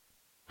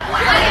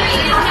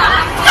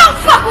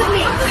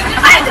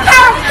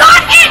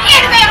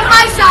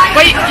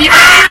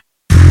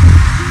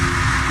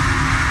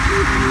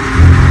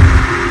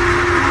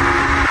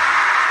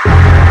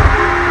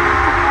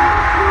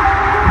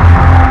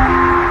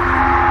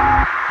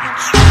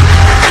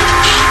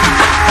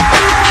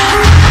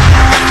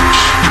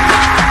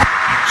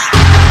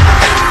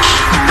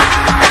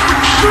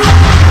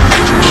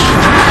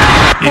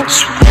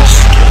It's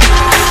risky.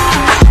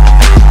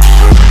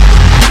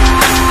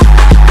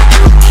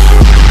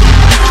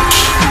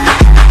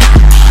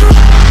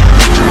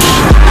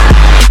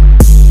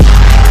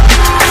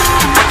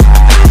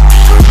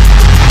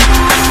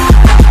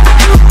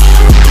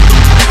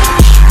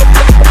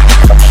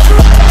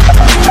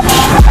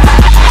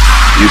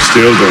 You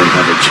still don't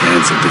have a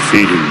chance of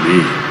defeating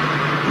me.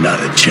 Not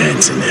a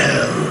chance in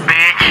hell.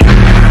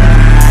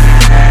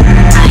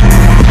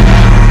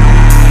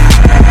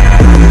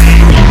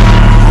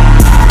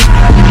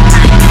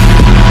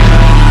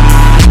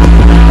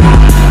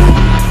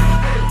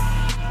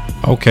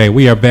 Okay,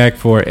 we are back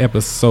for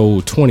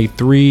episode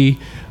 23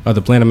 of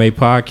the Planet Made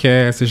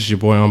podcast. This is your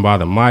boy on by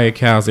the Mike.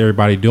 How's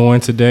everybody doing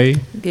today?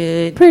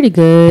 Good. Pretty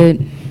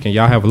good. Can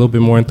y'all have a little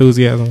bit more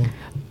enthusiasm?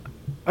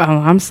 Oh,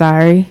 I'm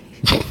sorry.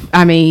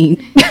 I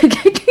mean,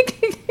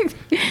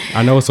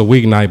 I know it's a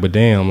weeknight, but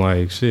damn,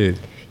 like, shit.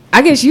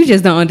 I guess you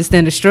just don't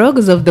understand the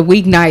struggles of the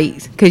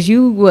weeknights. Because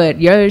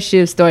your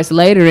shift starts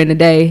later in the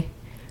day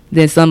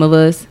than some of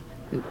us.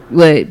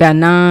 About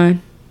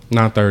 9?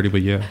 9:30,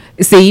 but yeah.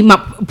 See, my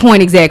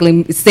point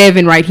exactly.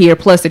 7 right here,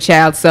 plus a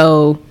child.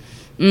 So,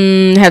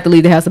 have to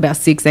leave the house about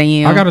 6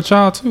 a.m. I got a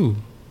child, too.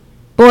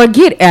 Boy,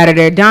 get out of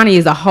there. Donnie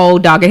is a whole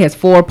dog. It has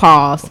 4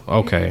 paws.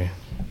 Okay.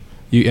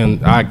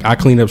 I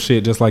clean up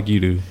shit just like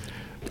you do.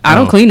 I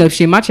don't clean up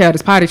shit. My child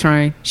is potty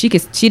trained. She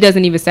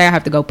doesn't even say I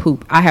have to go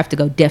poop. I have to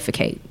go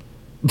defecate.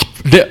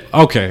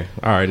 Okay.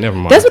 All right. Never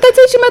mind. That's what they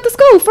teach him at the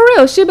school. For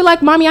real. She'll be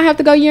like, Mommy, I have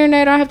to go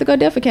urinate or I have to go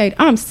defecate.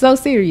 I'm so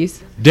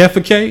serious.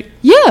 Defecate?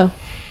 Yeah.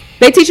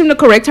 They teach them the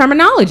correct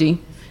terminology.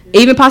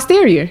 Even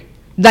posterior.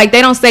 Like,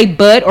 they don't say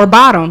butt or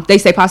bottom. They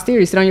say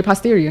posterior. Sit on your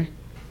posterior.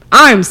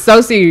 I'm so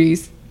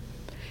serious.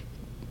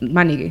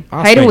 My nigga.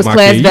 Hayden was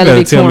class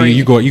valedictorian.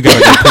 You gotta you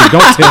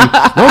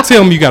gotta don't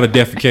tell me you gotta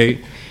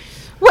defecate.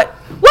 What?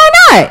 Why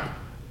not?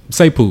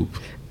 Say poop.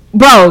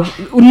 Bro,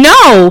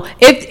 no.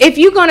 If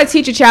you're gonna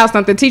teach a child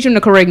something, teach them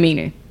the correct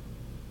meaning.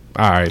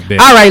 All right,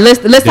 all right.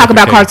 Let's talk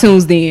about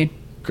cartoons then.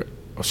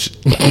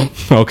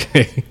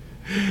 Okay.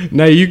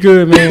 Now you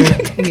good, man?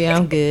 Yeah,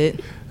 I'm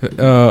good.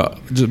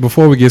 Just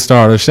before we get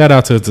started, shout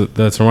out to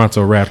the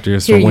Toronto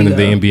Raptors for winning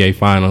the NBA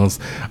Finals.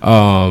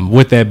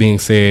 With that being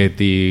said,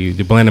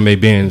 the Planet Made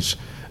Binge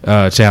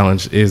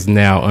challenge is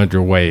now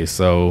underway.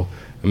 So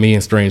me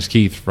and Strange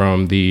Keith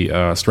from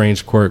the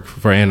Strange Quirk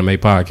for Anime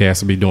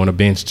podcast will be doing a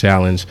binge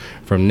challenge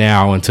from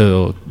now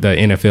until the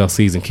NFL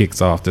season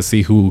kicks off to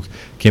see who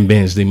can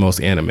binge the most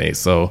anime.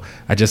 So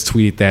I just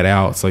tweeted that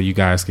out so you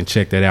guys can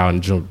check that out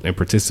and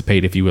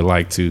participate if you would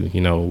like to. You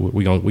know,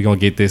 we're gonna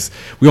get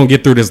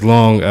through this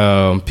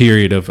long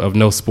period of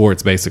no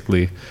sports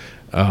basically.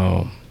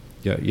 Are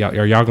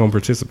y'all gonna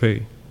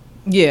participate?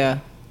 Yeah.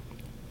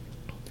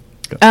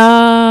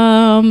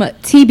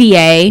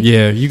 TBA.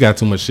 Yeah, you got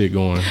too much shit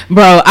going.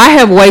 Bro, I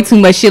have way too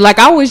much shit. Like,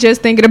 I was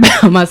just thinking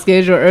about my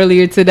schedule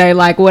earlier today,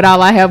 like what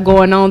all I have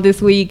going on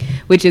this week,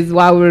 which is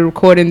why we're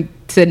recording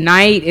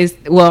tonight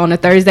on a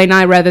Thursday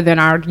night rather than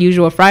our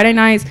usual Friday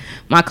nights.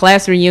 My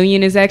class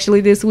reunion is actually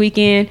this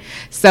weekend.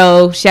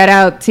 So shout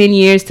out 10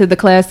 years to the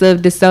class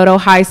of DeSoto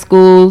High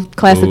School,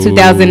 class of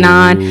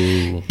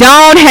 2009.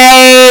 Don't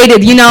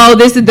hate. You know,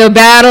 this is the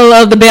battle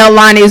of the belt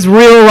line is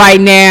real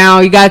right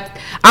now.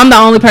 I'm the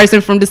only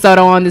person from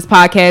DeSoto on this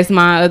podcast.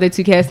 My other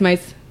 2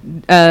 castmates,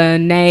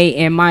 Nay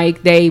and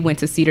Mike, they went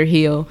to Cedar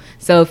Hill.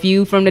 So if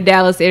you from the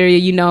Dallas area,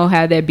 you know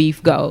how that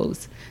beef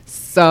goes.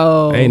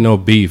 So ain't no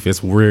beef.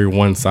 It's very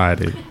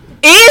one-sided. Is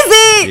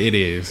it? It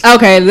is.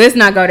 Okay, let's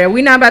not go there.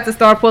 We're not about to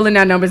start pulling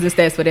out numbers and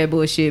stats for that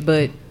bullshit.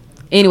 But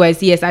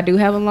anyways, yes, I do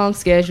have a long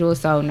schedule.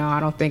 So no, I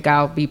don't think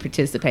I'll be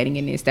participating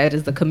in this. That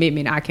is a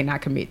commitment I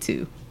cannot commit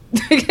to.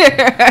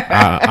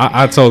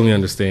 I totally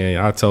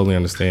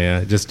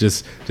understand.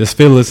 Just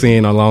fill us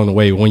in along the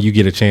way when you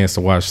get a chance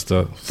to watch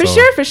stuff.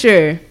 For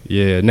sure.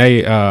 Yeah,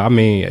 Nate. I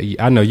mean,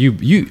 I know you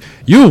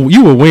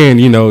will win.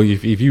 You know,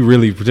 if you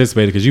really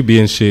participated because you be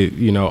in shit,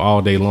 you know,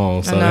 all day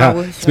long.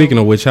 So speaking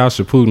of which, how's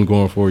Shippuden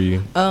going for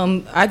you?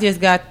 I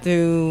just got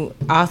through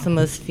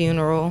Asuma's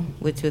funeral,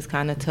 which was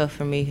kind of tough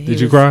for me.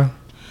 Did you cry?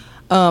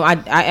 I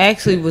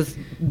actually was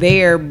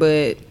there,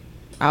 but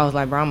I was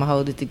like, bro, I'm gonna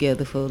hold it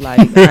together for like.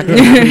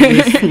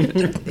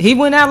 He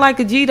went out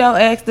like a G though,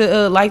 asked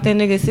to light that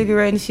nigga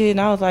cigarette and shit,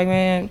 and I was like,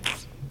 man,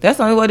 that's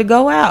the only way to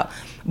go out.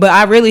 But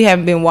I really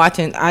haven't been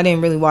watching. I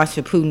didn't really watch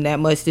Shippuden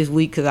that much this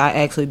week because I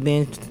actually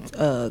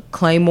binged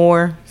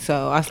Claymore.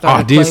 So I started.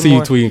 I did see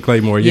you tweeting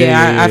Claymore.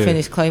 Yeah, I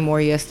finished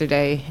Claymore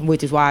yesterday,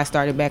 which is why I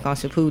started back on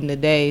Shippuden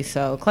today.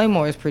 So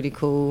Claymore is pretty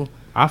cool.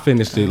 I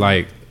finished it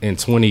like in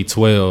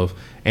 2012.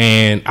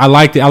 And I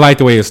liked it. I liked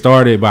the way it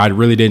started, but I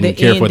really didn't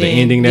care for the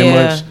ending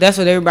that much. That's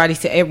what everybody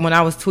said. When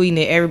I was tweeting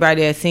it,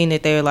 everybody that seen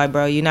it, they were like,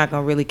 bro, you're not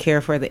going to really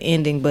care for the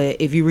ending. But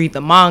if you read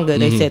the manga,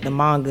 they said the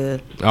manga,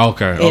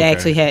 it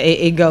actually had,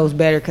 it goes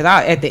better. Because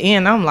at the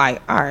end, I'm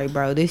like, all right,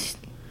 bro, this,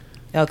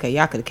 okay,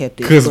 y'all could have kept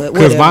this.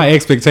 Because my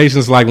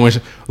expectations, like when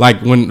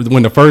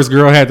the first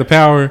girl had the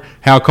power,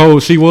 how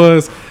cold she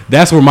was,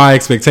 that's where my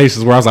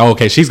expectations were. I was like,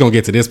 okay, she's going to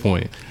get to this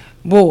point.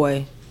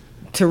 Boy.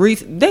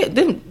 Teresa,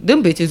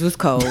 them bitches was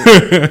cold.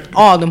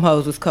 All them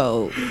hoes was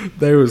cold.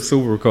 They were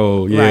super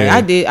cold. Yeah, right.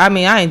 I did. I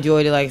mean, I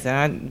enjoyed it. Like I said,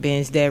 I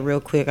binged that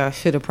real quick. I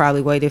should have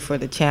probably waited for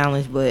the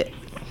challenge, but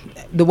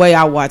the way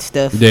I watch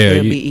stuff,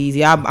 it'll be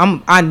easy.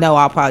 I know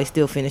I'll probably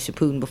still finish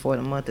Putin before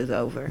the month is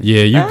over.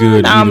 Yeah, you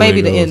good?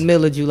 Maybe the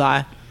middle of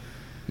July.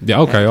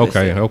 Yeah.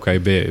 Okay.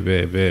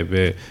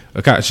 Bet.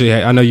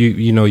 Okay, I know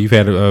you've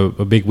had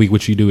a big week,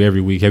 which you do every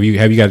week. Have you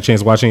got a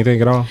chance to watch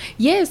anything at all?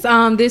 Yes.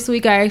 This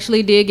week I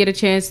actually did get a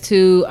chance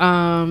to.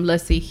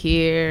 Let's see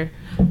here.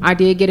 I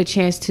did get a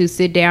chance to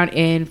sit down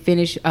and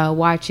finish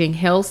watching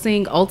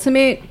Hellsing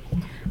Ultimate.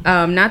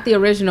 Not the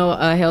original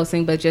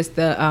Hellsing, but just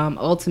the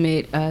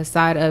Ultimate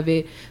side of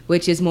it,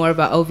 which is more of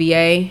a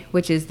OVA,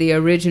 which is the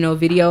original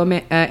video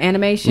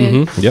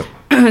animation. Mm-hmm. Yep.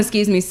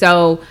 Excuse me.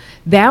 So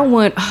that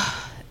one.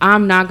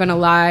 I'm not gonna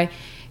lie,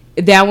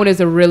 that one is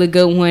a really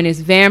good one. It's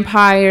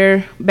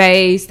vampire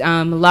based,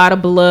 a lot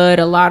of blood,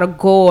 a lot of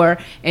gore,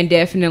 and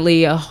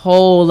definitely a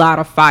whole lot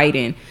of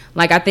fighting.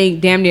 Like I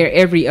think damn near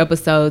every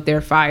episode they're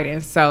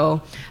fighting.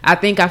 So I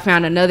think I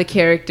found another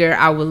character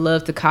I would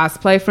love to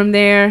cosplay from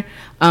there.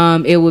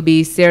 It would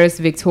be Ceres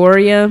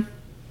Victoria.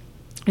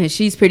 And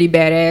she's pretty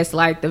badass.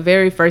 Like the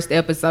very first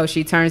episode,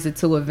 she turns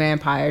into a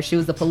vampire. She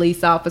was a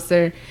police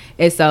officer.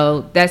 And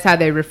so that's how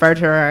they refer to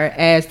her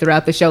as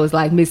throughout the show, is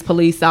like Miss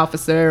Police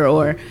Officer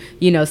or,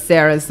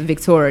 Sarah's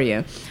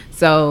Victoria.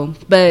 So,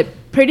 but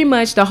pretty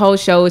much the whole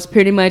show is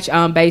pretty much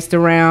based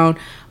around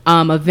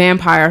a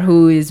vampire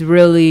who is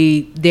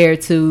really there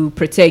to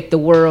protect the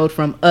world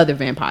from other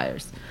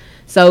vampires.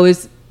 So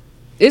it's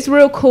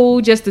real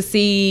cool just to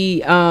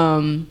see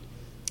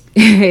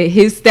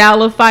his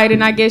style of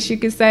fighting, I guess you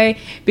could say,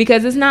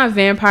 because it's not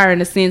vampire in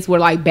the sense where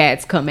like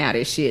bats come out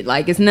and shit.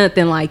 Like it's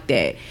nothing like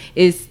that.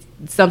 It's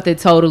something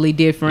totally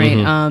different.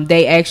 Mm-hmm.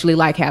 They actually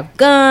like have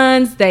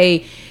guns.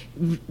 They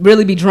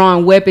really be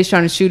drawing weapons,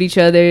 trying to shoot each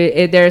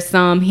other. There's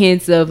some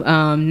hints of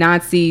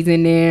Nazis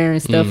in there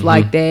and stuff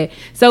like that.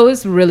 So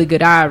it's really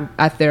good.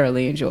 I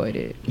thoroughly enjoyed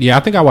it. Yeah, I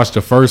think I watched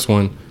the first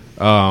one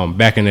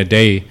back in the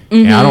day,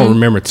 and I don't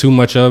remember too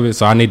much of it,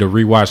 so I need to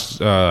rewatch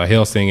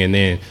Hellsing, and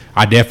then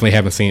I definitely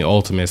haven't seen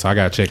Ultimate, so I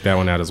gotta check that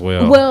one out as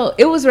well. Well,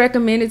 it was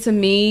recommended to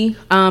me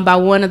by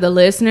one of the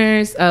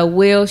listeners.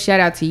 Will, shout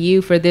out to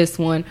you for this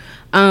one.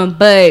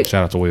 But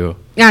shout out to Will.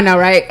 I know,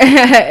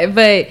 right?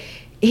 But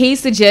he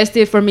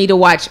suggested for me to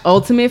watch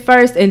Ultimate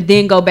first and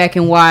then go back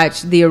and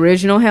watch the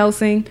original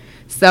Hellsing.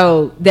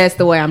 So that's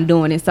the way I'm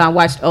doing it. So I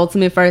watched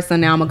Ultimate first, so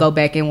now I'm gonna go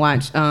back and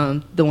watch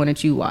the one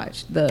that you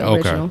watched, the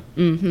original.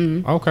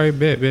 Mm-hmm. Okay,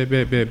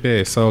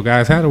 bet. So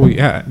guys,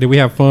 did we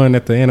have fun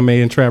at the Anime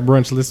and Trap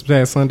Brunch this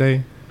past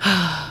Sunday?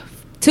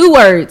 2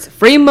 words: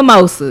 free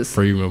mimosas.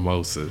 Free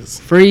mimosas.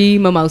 Free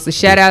mimosas.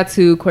 Shout out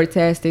to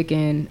Cortastic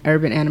and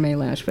Urban Anime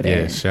Lounge for that.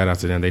 Yeah, shout out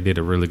to them. They did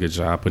a really good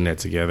job putting that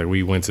together.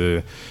 We went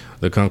to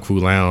the Kung Fu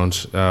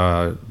Lounge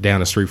down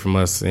the street from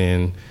us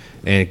and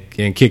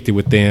kicked it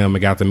with them. I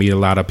got to meet a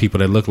lot of people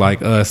that look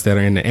like us that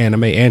are in the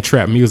anime and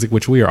trap music,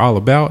 which we are all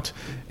about.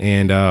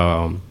 And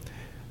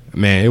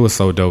man, it was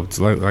so dope.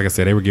 Like I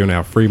said, they were giving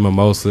out free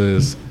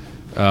mimosas.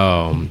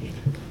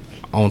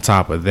 On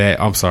top of that,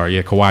 I'm sorry,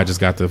 yeah, Kawhi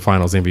just got the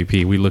Finals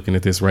MVP. We looking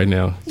at this right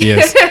now.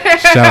 Yes,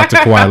 shout out to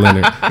Kawhi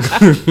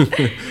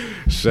Leonard.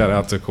 Shout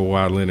out to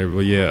Kawhi Leonard.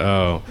 But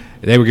yeah,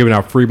 they were giving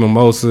out free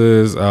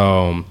mimosas.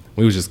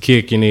 We was just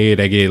kicking it.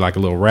 They gave like a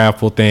little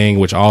raffle thing,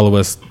 which all of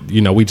us,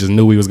 we just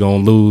knew we was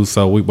gonna lose.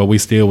 But we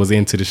still was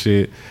into the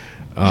shit.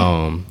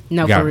 No,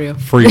 got for real.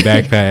 Free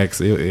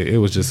backpacks. it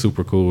was just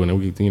super cool, and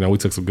we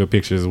took some good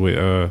pictures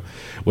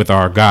with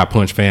our God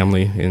Punch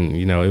family, and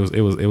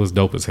it was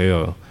dope as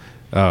hell.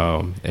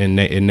 And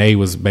Nay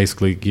was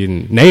basically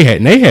getting Nay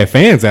had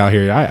fans out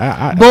here.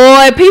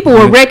 Boy, people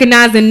were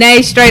recognizing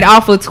Nay straight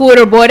off of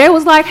Twitter. Boy, they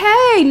was like,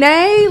 "Hey,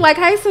 Nay!" Like,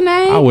 "Hey,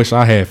 Nay." I wish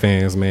I had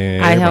fans,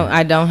 man.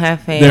 I don't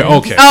have fans. They're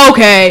okay.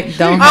 Okay,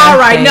 don't. All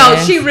right, fans. no,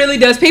 she really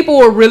does. People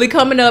were really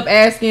coming up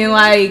asking,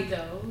 like,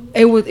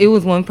 it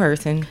was one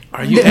person.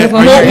 Are you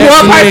one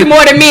person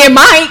more than me and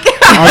Mike?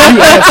 Are you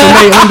at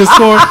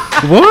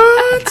 _?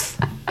 What?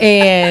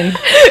 And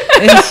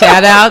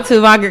shout out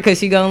to my girl, because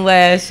she gonna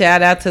last.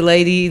 Shout out to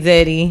Lady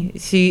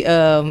Zeddy. She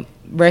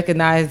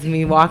recognized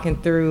me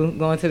walking through,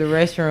 going to the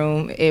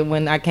restroom, and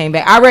when I came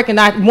back,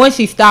 once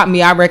she stopped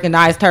me, I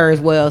recognized her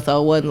as well.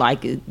 So it wasn't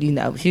like,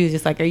 she was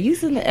just like, "Are you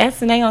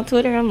SNA on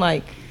Twitter?" I'm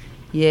like,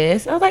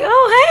 "Yes." I was like,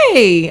 "Oh,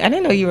 hey, I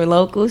didn't know you were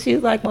local." She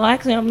was like, "Well,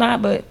 actually, I'm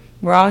not, but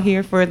we're all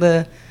here for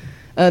the."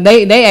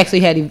 They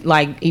actually had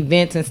like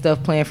events and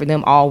stuff planned for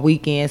them all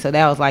weekend, so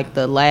that was like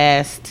the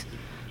last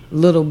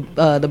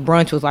the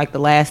brunch was like the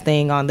last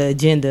thing on the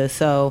agenda.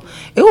 So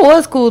it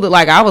was cool to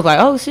like. I was like,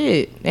 oh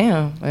shit,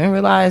 damn! I didn't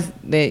realize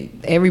that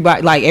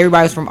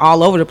everybody's from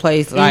all over the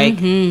place. Like,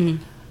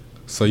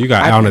 so you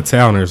got out of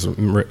towners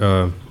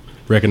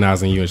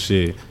recognizing you and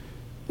shit.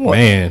 What?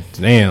 Man,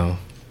 damn.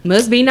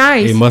 Must be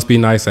nice. It must be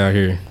nice out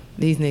here.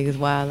 These niggas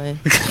wildin'.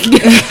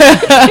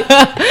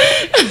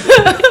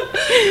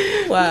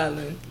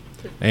 Wildin'.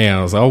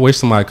 Damn, so I wish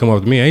somebody come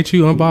up to me. Ain't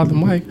you Unbothered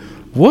Mike?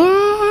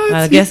 What?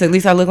 I guess at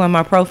least I look like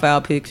my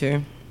profile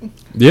picture.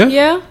 Yeah?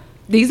 Yeah.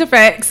 These are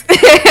facts.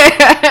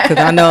 Because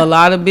I know a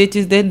lot of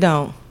bitches that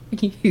don't.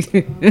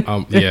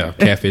 Yeah,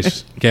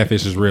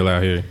 catfish is real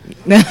out here.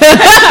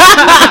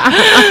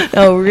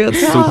 Oh, real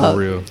talk. Super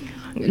real.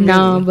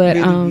 No, but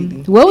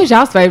what was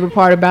y'all's favorite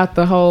part about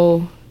the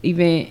whole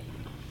event?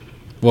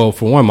 Well,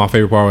 for one, my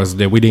favorite part was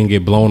that we didn't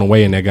get blown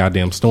away in that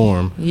goddamn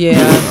storm.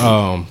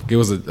 Yeah. It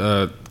was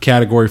a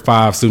Category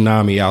 5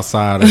 tsunami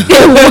outside of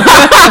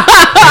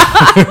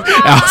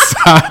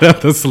outside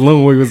of the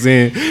saloon we was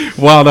in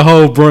while the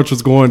whole brunch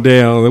was going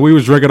down. And we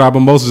was drinking our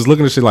mimosas,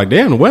 looking at shit like,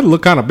 damn, the weather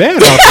look kind of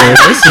bad out there.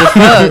 This shit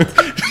fucked.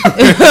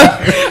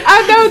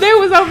 I know they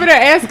was over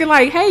there asking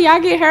like, hey, y'all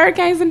get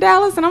hurricanes in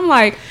Dallas? And I'm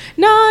like,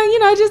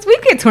 no, just we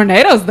get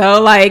tornadoes though.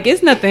 Like,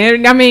 it's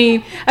nothing. I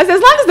mean, I said,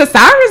 as long as the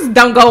sirens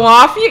don't go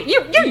off,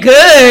 you're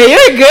good.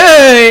 You're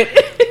good.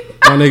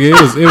 My nigga,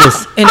 it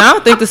was and I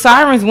don't think the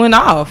sirens went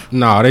off.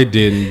 No, they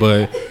didn't,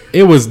 but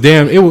it was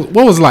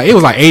what was it like? It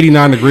was like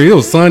 89 degrees. It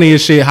was sunny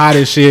as shit, hot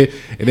as shit.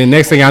 And then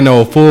next thing I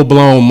know, a full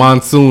blown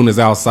monsoon is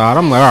outside.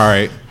 I'm like, all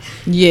right.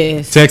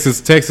 Yes.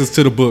 Texas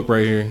to the book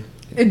right here.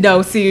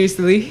 No,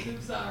 seriously.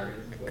 I'm sorry.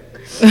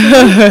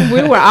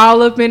 We were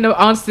all up in the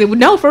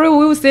no, for real.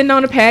 We were sitting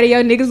on the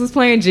patio. Niggas was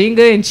playing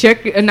Jenga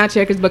and not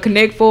checkers, but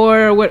Connect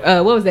Four. What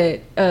was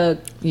that?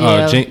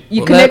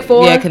 Connect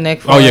Four. Yeah,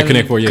 Connect Four. Oh yeah,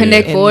 Connect Four. Yeah,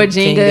 Connect Four,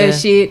 Jenga and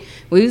shit.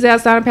 We was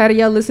outside on the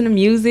patio listening to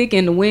music,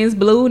 and the winds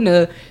blew, and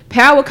the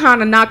power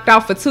kind of knocked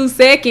off for 2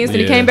 seconds, and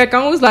it came back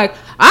on. It was like,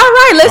 all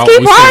right, let's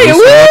keep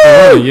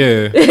partying.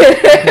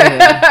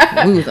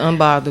 Yeah. We was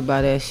unbothered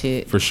by that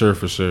shit. For sure.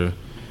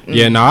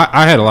 Yeah, no,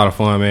 I had a lot of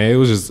fun, man. It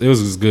was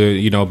just good,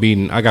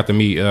 I got to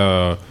meet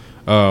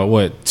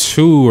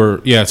two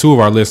of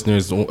our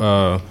listeners.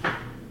 I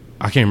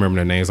can't remember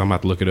their names. I'm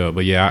about to look it up,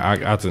 but yeah, I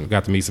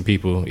got to meet some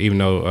people, even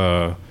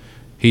though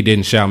he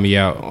didn't shout me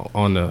out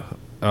on the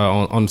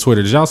on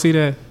Twitter. Did y'all see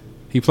that?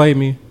 He played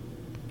me.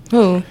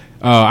 Who?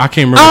 I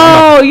can't remember.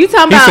 Oh, you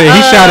talking about? He said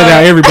he shouted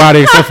out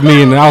everybody except for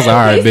me, and I was like,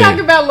 all right, he's talking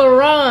about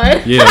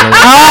LaRon. Yeah.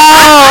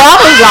 I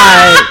was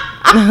like.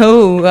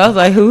 Who? I was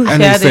like, who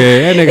shouted?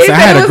 That nigga said, I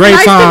had a great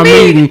time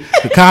meeting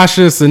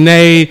Kasha,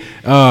 Sine,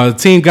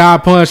 Team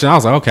God Punch. And I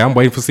was like, okay, I'm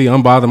waiting to see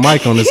Unbothered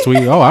Mike on this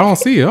tweet. Oh, I don't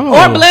see it. Oh.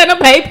 Or Blandam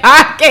Bay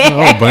Podcast.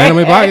 Oh, Blandam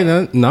Bay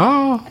Podcast?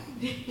 No.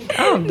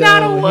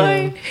 Not a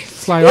one.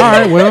 It's like, all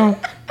right, well,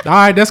 all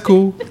right, that's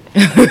cool.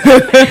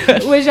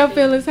 Was your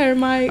feelings hurt,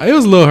 Mike? It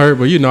was a little hurt,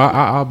 but,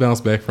 I'll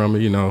bounce back from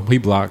it. He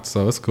blocked,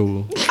 so it's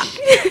cool.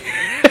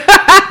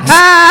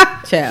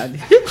 Child.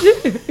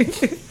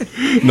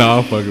 No,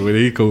 I'm fucking with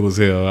it. He cool as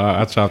hell.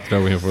 I chopped it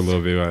over him for a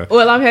little bit. Right?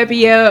 Well, I'm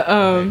happy.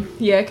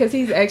 Because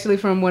he's actually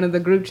from one of the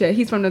group chat.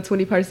 He's from the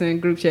 20-person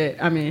group chat.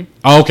 I mean.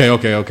 Oh,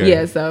 okay.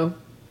 Yeah. So,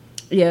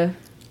 yeah,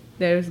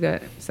 there's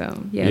good. So,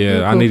 yeah. Yeah,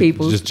 cool I need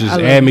people. just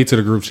add me to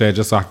the group chat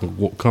just so I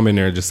can come in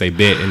there and just say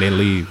bet and then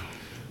leave.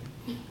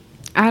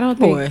 I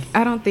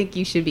don't think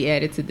you should be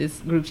added to this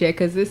group chat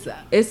because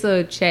it's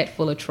a chat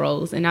full of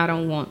trolls, and I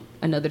don't want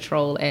another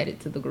troll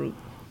added to the group.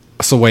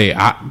 So wait,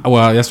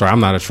 that's right.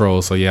 I'm not a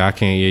troll, so yeah, I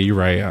can't. Yeah, you're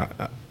right.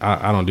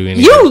 I don't do any.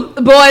 You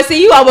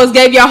almost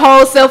gave your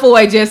whole self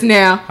away just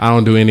now. I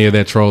don't do any of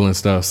that trolling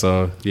stuff.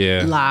 So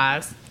yeah,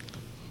 lies.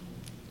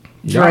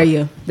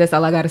 Drea, that's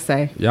all I gotta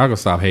say. Y'all gonna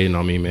stop hating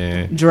on me,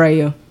 man.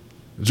 Drea.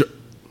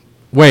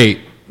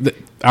 Wait,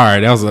 all right.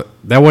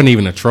 That wasn't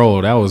even a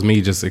troll. That was me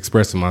just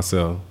expressing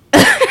myself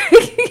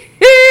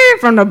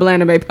from the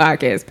Blandam Bay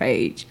Podcast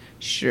page.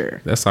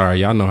 Sure, that's all right.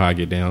 Y'all know how I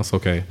get down. It's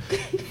okay.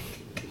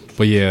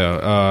 But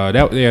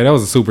that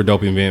was a super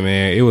dope event,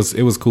 man. It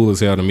was cool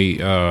as hell to meet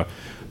the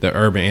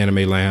Urban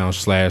Anime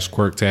Lounge /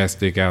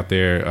 Quirktastic out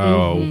there.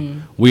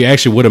 We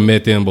actually would have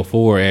met them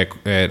before at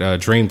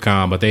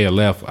DreamCon, but they had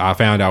left. I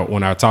found out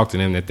when I talked to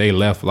them that they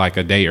left like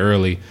a day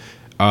early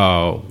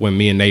when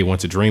me and Nate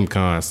went to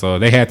DreamCon. So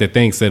they had their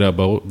thing set up,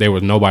 but there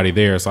was nobody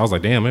there. So I was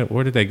like, damn,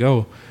 where did they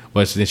go?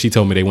 But then she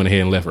told me they went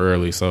ahead and left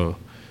early. So.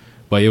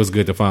 But it was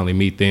good to finally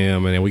meet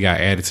them, and then we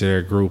got added to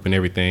their group and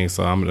everything.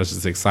 So I'm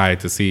just excited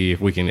to see if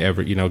we can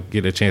ever,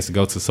 get a chance to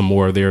go to some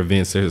more of their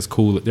events. They're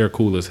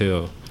cool as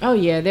hell. Oh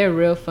yeah, they're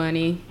real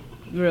funny.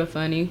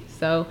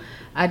 So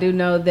I do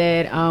know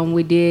that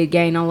we did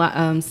gain a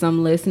lot,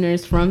 some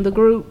listeners from the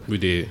group. We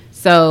did.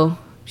 So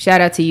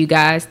shout out to you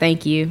guys.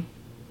 Thank you.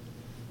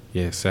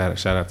 Yeah,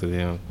 shout out to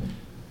them.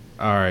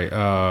 All right,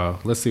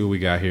 let's see what we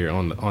got here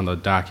on the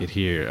docket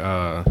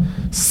here.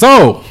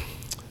 So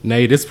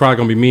Nate, this is probably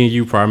gonna be me and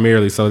you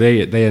primarily. So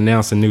they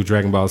announced a new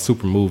Dragon Ball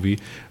Super movie.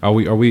 Do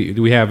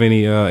we have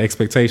any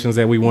expectations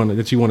that you want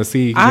to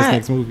see in this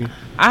next movie?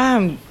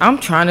 I'm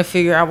trying to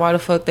figure out why the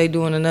fuck they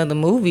doing another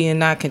movie and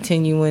not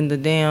continuing the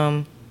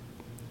damn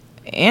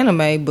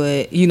anime.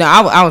 But you know,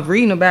 I was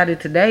reading about it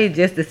today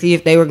just to see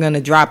if they were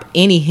gonna drop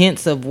any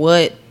hints of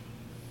what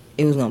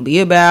it was gonna be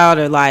about,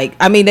 or like,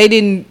 I mean, they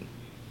didn't.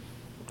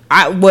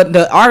 What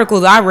the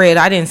articles I read,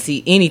 I didn't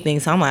see anything.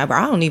 So I'm like, bro,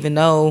 I don't even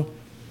know.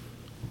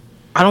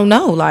 I don't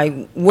know, like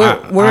where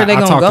are they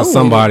gonna go? I talked to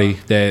somebody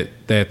that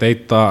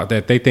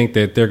they think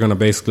that they're gonna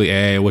basically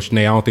add, which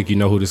Nate, I don't think you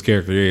know who this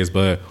character is,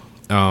 but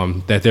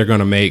that they're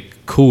gonna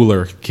make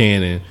Cooler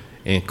canon,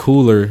 and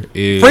Cooler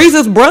is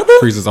Frieza's brother,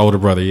 Frieza's older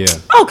brother. Yeah.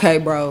 Okay,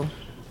 bro.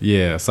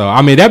 Yeah, so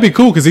I mean that'd be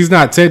cool because he's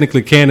not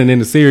technically canon in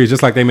the series,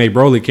 just like they made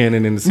Broly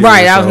canon in the series.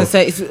 Right, so I was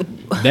gonna say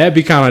that'd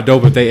be kind of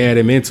dope if they add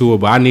him into it,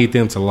 but I need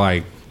them to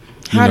like.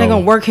 How they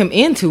gonna work him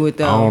into it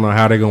though? I don't know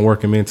how they're gonna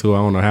work him into it. I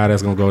don't know how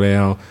that's gonna go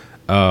down.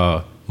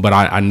 But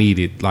I need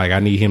it. Like I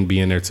need him to be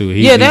in there too.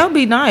 That would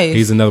be nice.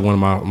 He's another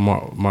one of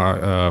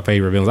my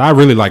favorite villains. I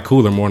really like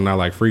Cooler more than I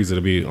like Frieza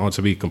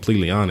to be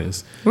completely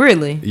honest.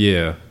 Really?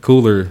 Yeah,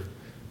 Cooler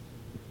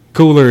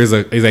is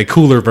a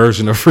cooler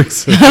version of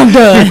Frieza. I'm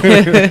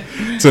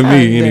done. To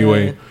me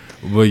anyway.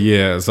 But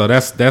yeah, so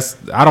that's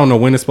I don't know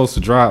when it's supposed to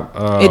drop.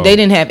 They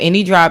didn't have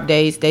any drop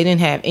dates. They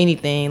didn't have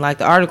anything. Like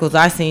the articles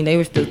I seen, they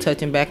were still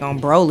touching back on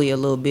Broly a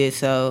little bit.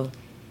 So,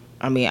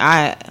 I mean,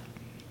 I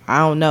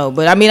don't know,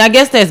 but I mean, I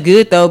guess that's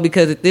good though,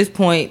 because at this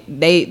point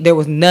there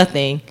was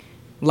nothing.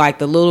 Like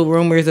the little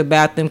rumors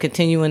about them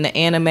continuing the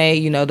anime,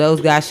 you know, those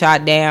got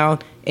shot down,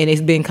 and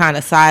it's been kind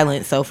of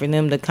silent. So for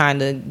them to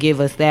kind of give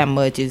us that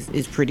much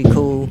is pretty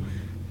cool.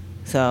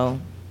 So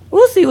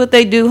we'll see what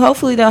they do.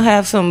 Hopefully they'll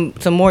have some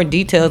more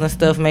details and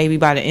stuff maybe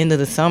by the end of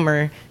the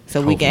summer,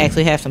 so we can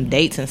actually have some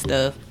dates and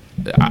stuff.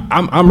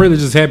 I'm really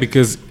just happy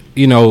because,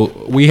 you know,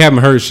 we haven't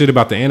heard shit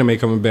about the anime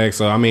coming back.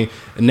 So, I mean,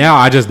 now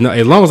I just know,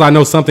 as long as I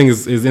know something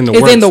is in the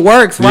works. It's in the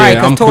works, right?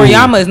 Because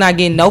Toriyama cool. is not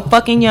getting no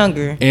fucking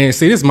younger. And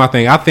see, this is my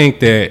thing. I think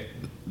that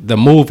the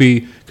movie,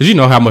 because you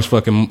know how much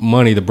fucking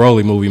money the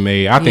Broly movie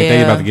made. I think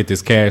they about to get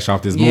this cash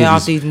off this movie.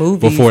 Off these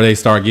movies. Before they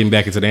start getting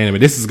back into the anime.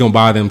 This is going to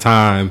buy them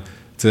time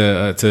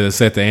to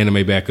set the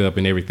anime back up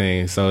and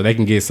everything. So they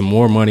can get some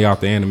more money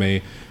off the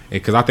anime.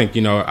 Because I think,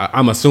 you know,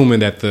 I'm assuming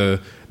that the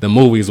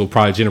movies will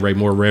probably generate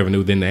more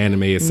revenue than the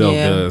anime itself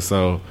does.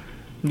 So,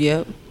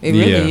 yep, it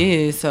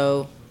really is.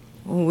 So,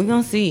 we're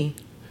gonna see.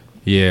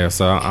 Yeah,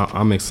 so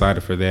I'm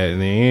excited for that.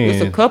 And then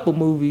it's a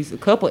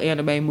couple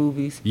anime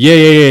movies.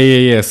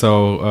 Yeah.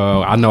 So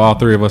I know all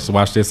three of us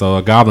watched this. So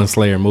a Goblin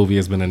Slayer movie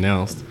has been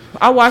announced.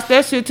 I watched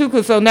that shit too.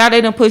 Cause so now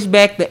they done push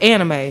back the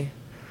anime.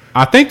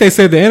 I think they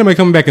said the anime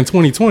coming back in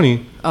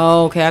 2020.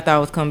 Oh, okay. I thought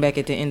it was coming back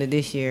at the end of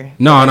this year.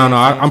 No.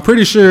 I'm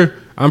pretty sure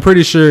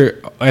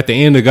at the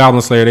end of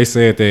Goblin Slayer they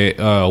said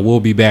that we'll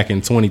be back in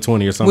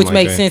 2020 or something. Which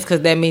makes sense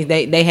because that means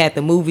they had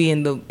the movie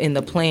in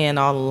the plan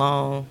all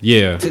along.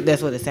 Yeah,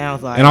 that's what it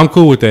sounds like. And I'm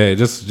cool with that.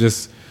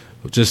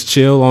 Just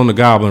chill on the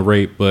Goblin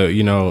rape, but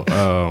you know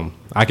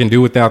I can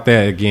do without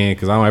that again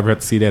because I don't ever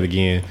have to see that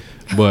again.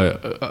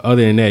 But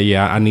other than that,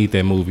 yeah, I need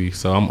that movie,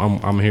 so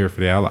I'm here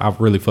for that. I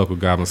really fuck with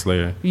Goblin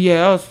Slayer. Yeah,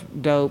 that was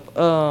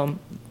dope.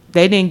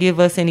 They didn't give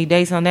us any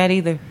dates on that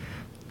either.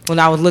 When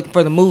I was looking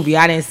for the movie,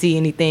 I didn't see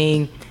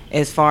anything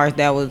as far as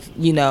that was,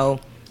 you know,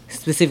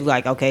 specific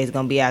like, okay, it's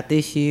gonna be out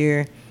this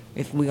year.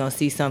 If we're gonna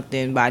see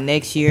something by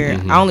next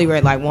year, I only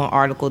read like one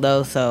article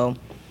though, so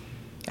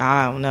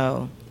I don't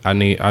know. I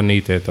need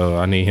that though.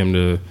 I need him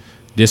to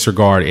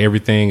disregard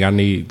everything. I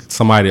need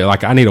somebody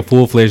I need a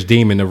full-fledged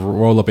demon to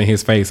roll up in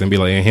his face and be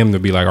like, and him to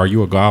be like, "Are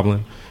you a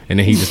goblin?" And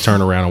then he just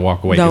turn around and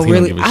walk away because he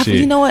don't give a shit.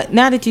 You know what?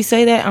 Now that you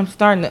say that,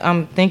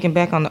 I'm thinking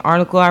back on the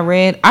article I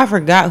read. I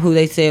forgot who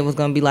they said was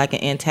going to be like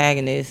an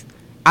antagonist.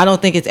 I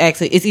don't think it's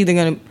either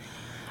going to.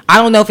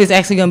 I don't know if it's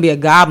actually going to be a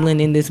goblin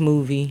in this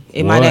movie.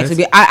 It might actually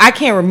be. I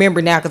can't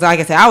remember now because, like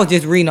I said, I was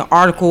just reading an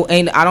article,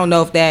 and I don't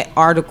know if that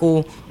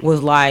article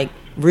was like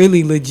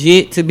really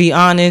legit, to be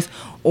honest,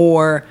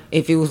 or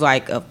if it was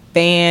like a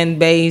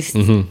fan-based,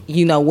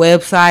 you know,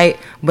 website.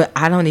 But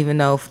I don't even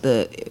know if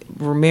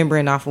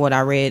remembering off of what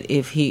I read,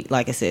 if he,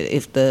 like I said,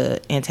 if the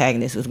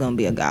antagonist was going to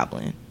be a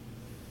goblin.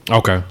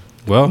 Okay.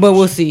 Well. But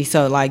we'll see.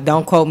 So, like,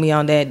 don't quote me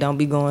on that. Don't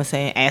be going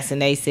saying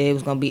Asane said it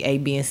was going to be A,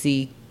 B, and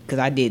C, because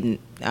I didn't.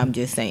 I'm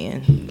just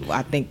saying.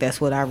 I think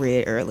that's what I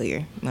read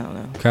earlier. I don't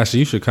know. Kasha,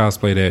 you should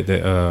cosplay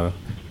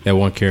that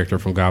one character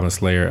from Goblin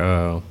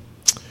Slayer,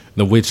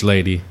 the witch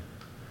lady.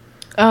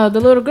 The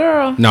little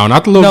girl. No,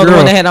 not the little girl. The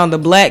one that had on the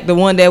black. The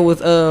one that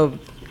was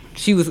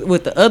she was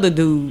with the other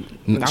dude.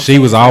 She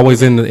was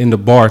always in the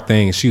bar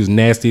thing. She was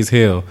nasty as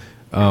hell.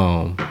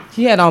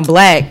 She had on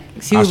black.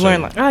 She was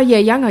wearing like. Oh yeah,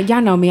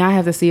 y'all know me. I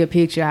have to see a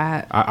picture.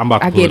 I'm about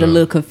to I get a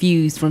little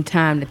confused from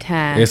time to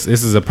time. This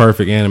is a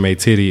perfect anime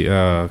titty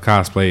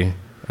cosplay.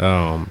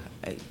 Let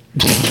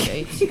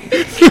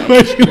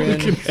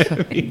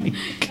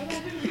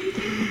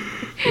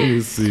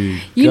me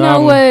see. You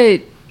know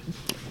what?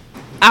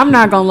 I'm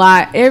not gonna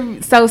lie.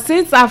 So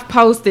since I've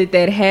posted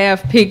that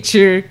half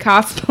picture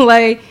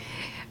cosplay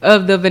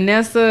of the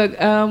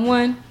Vanessa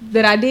one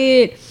that I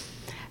did,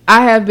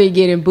 I have been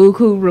getting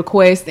buku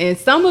requests, and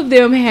some of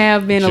them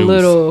have been a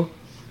little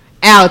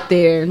out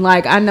there.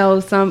 Like I know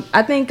some.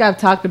 I think I've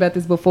talked about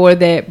this before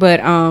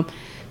but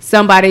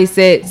somebody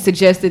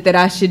suggested that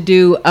I should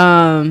do.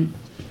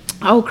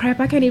 Oh crap!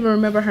 I can't even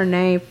remember her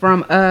name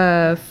from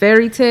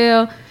Fairy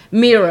Tale.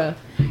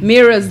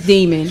 Mira's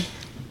demon.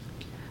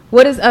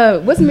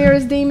 What's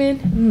Mira's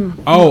demon?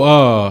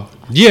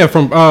 Yeah,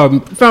 from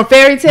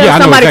Fairy Tale. Yeah,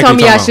 somebody exactly told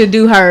me I should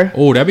do her.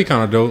 Oh, that'd be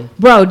kind of dope.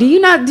 Bro, did you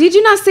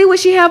not see what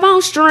she have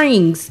on?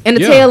 Strings and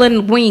the tail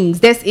and wings.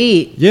 That's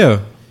it.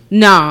 Yeah.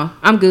 Nah,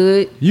 I'm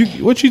good.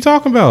 What you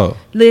talking about?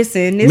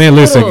 Listen, this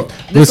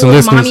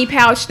little mommy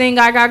pouch thing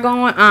I got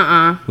going.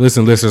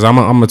 Listen, listeners, I'm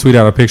gonna tweet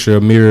out a picture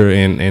of Mira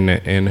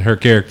and her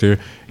character,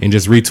 and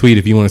just retweet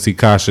if you want to see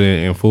Kasha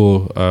in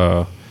full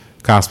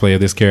cosplay of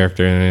this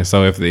character. And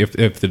so if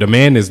the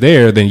demand is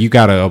there, then you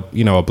gotta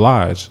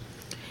oblige.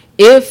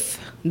 If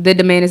the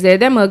demand is there,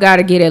 that mug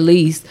gotta get at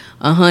least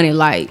 100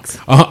 likes.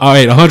 All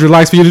right, 100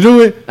 likes for you to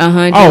do it.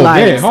 100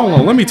 likes. Yeah, hold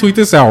on, let me tweet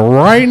this out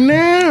right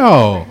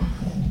now.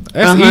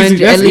 That's easy.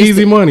 That's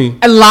easy money.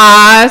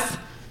 Lies.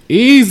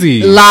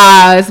 Easy.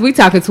 Lies. We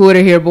talking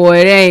Twitter here, boy.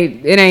 It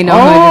ain't no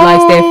 100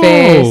 likes that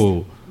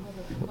fast.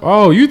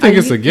 Oh, you think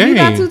it's a game? You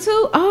got to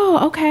too?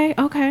 Oh, okay.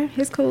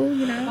 It's cool.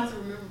 I'm about to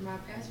remember my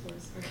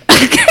passwords first.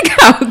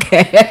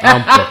 Okay.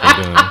 I'm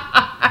fucking done.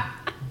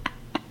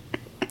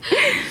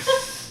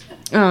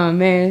 Oh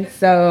man.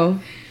 So,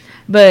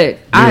 but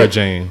Mira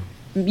Jane.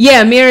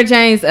 Yeah, Mira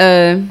Jane's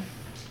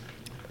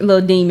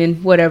little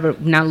demon, whatever.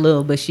 Not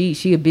little, but she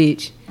a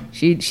bitch.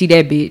 She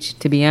that bitch,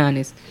 to be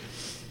honest.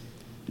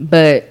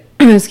 But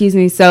excuse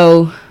me.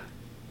 So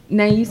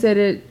now you said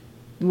it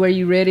where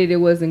you read it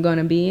wasn't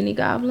gonna be any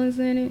goblins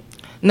in it.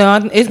 No,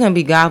 it's gonna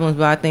be goblins,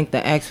 but I think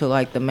the actual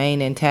the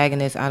main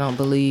antagonist, I don't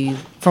believe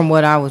from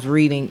what I was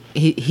reading,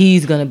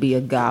 he's gonna be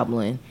a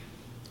goblin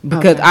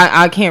because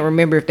I can't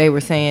remember if they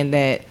were saying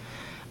that.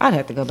 I'd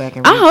have to go back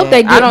and read I hope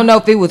they. I don't know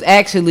if it was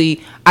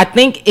actually. I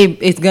think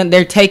it's gonna.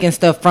 They're taking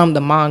stuff from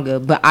the manga,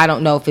 but I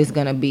don't know if it's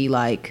gonna be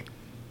like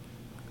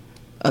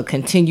a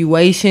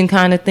continuation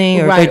kind of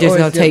thing, or if they're just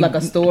gonna take like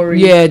a story.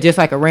 Yeah, just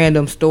like a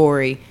random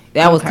story.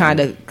 That was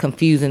kind of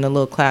confusing, a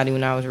little cloudy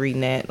when I was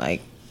reading that.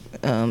 Like,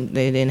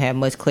 they didn't have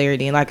much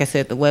clarity, and like I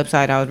said, the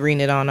website I was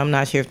reading it on, I'm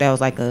not sure if that was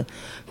like a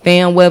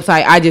fan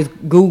website. I just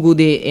Googled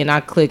it and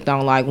I clicked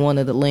on like one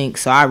of the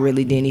links, so I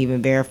really didn't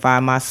even verify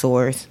my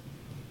source.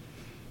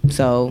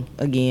 So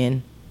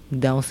again,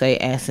 don't say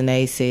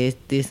Asane says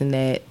this and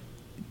that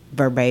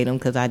verbatim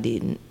because I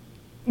didn't.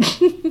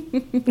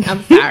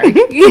 I'm sorry.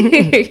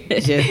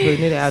 Just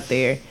putting it out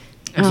there.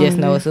 Just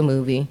know it's a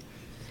movie.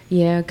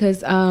 Yeah,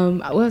 because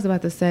what was I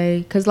about to say?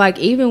 Because like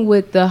even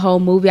with the whole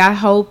movie, I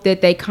hope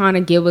that they kind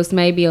of give us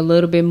maybe a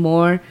little bit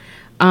more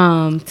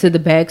to the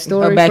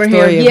backstory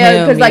for him.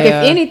 Yeah, because like if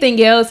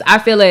anything else, I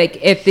feel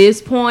like at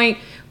this point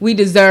we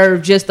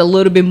deserve just a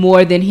little bit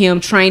more than him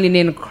training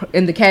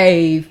in the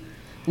cave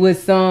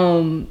with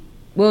some,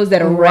 what was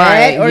that, a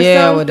rat or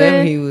something?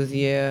 Whatever he was,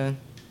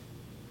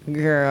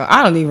 Girl,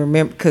 I don't even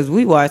remember because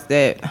we watched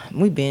that.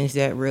 We binged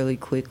that really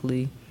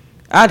quickly.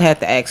 I'd have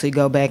to actually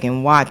go back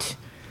and watch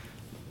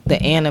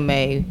the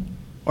anime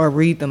or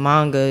read the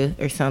manga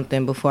or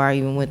something before I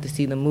even went to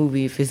see the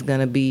movie if it's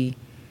going to be,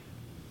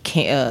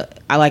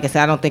 like I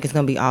said, I don't think it's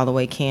going to be all the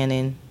way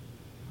canon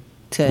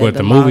to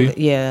the movie?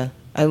 Manga. Yeah.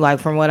 Like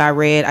from what I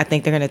read, I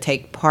think they're going to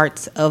take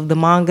parts of the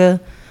manga,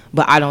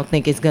 but I don't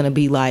think it's going to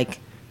be like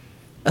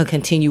a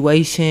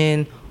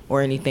continuation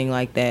or anything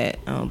like that.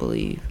 I don't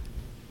believe.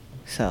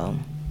 So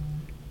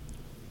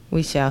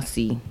we shall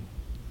see.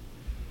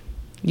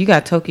 You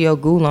got Tokyo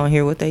Ghoul on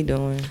here. What they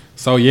doing?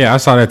 So yeah, I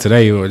saw that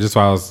today. Just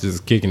while I was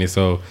just kicking it.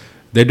 So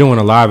they're doing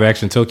a live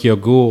action Tokyo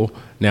Ghoul.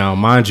 Now,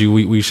 mind you,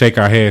 we shake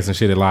our heads and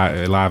shit at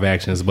live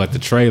actions, but the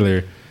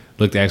trailer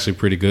looked actually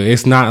pretty good.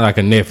 It's not like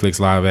a Netflix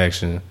live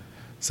action.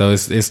 So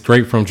it's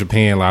straight from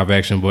Japan live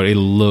action, but it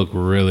looked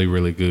really,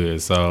 really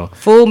good. So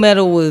Full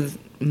Metal was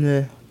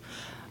meh.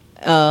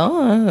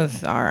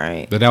 It's all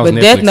right. But that was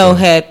Netflix, Death Note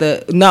had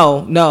the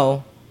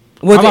no.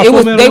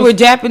 They were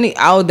Japanese.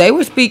 Oh, they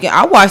were speaking.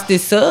 I watched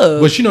this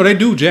sub. But they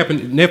do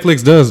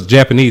Netflix does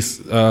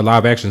Japanese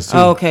live actions too.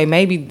 Oh, okay,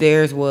 maybe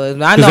theirs was.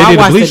 I know. I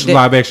watched the Bleach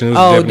live action. It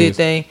was Japanese. Did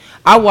they?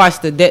 I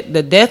watched the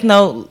Death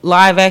Note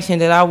live action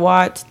that I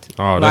watched.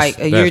 Oh, like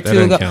a year or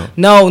two ago. Count.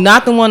 No,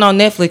 not the one on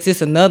Netflix.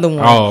 It's another one.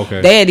 Oh,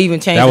 okay. They had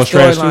even changed the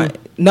storyline.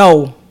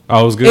 No.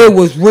 Oh, it was good. It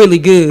was really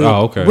good.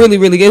 Oh, okay. Really,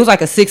 really good. It was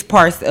like a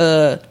 6-part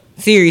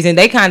series, and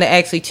they kind of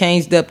actually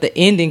changed up the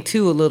ending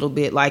too a little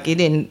bit. Like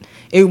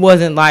it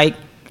wasn't like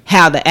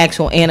how the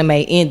actual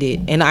anime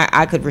ended, and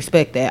I could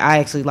respect that. I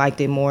actually liked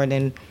it more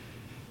than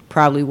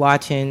probably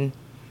watching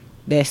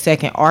that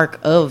second arc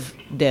of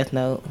Death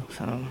Note.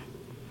 So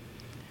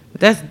but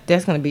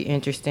that's gonna be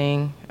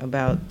interesting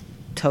about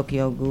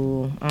Tokyo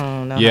Ghoul. I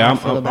don't know. Yeah, I'm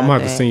gonna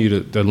have to send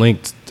you the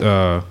link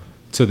to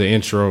the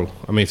intro.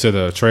 I mean, to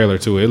the trailer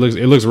too. It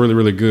looks really,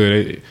 really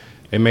good.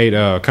 They made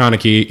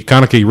Kaneki.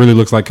 Kaneki really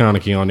looks like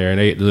Kaneki on there, and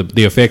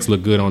the effects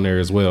look good on there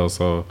as well.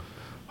 So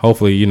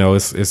hopefully, you know,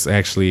 it's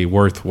actually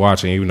worth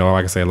watching. Even though,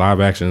 like I said, live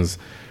actions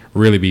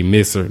really be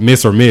miss or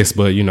miss,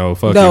 but you know,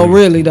 fuck. No,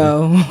 really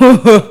though,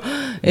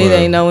 it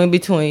ain't no in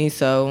between.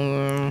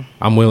 So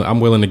I'm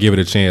willing to give it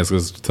a chance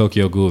because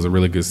Tokyo Ghoul is a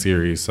really good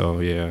series. So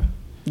yeah,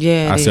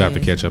 I still have to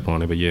catch up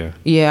on it, but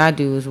yeah, I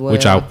do as well.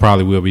 Which I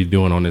probably will be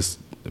doing on this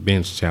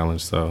binge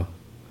challenge. So.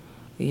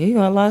 Yeah, you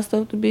got a lot of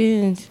stuff to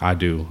binge. I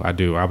do. I've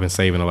been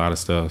saving a lot of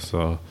stuff,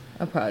 so.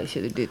 I probably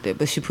should have did that,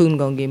 but Shippuden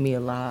gonna give me a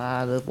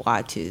lot of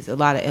watches, a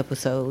lot of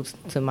episodes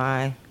to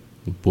my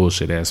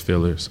bullshit ass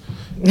fillers.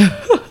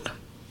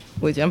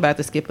 Which I'm about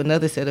to skip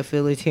another set of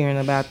fillers here in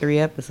about 3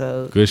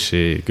 episodes. Good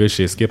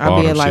shit. Skip all I'll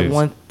them be at like shits.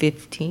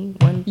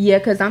 115. Yeah,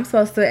 because I'm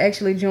supposed to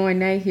actually join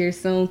Nate here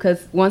soon.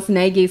 Because once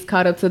Nate gets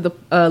caught up to the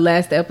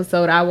last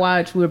episode I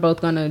watched, we're both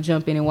gonna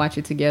jump in and watch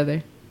it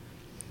together.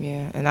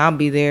 Yeah, and I'll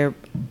be there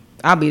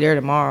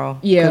tomorrow.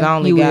 Yeah, because I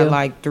only got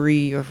like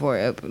 3 or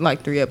 4,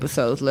 3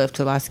 episodes left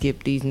till I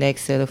skip these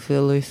next set of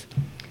fillers.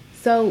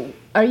 So,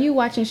 are you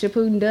watching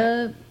Shippuden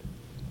dub?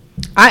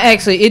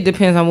 It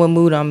depends on what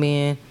mood I'm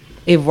in.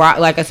 If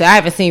like I said, I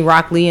haven't seen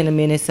Rock Lee in a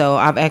minute, so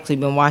I've actually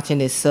been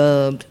watching it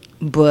subbed.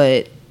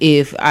 But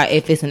if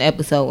it's an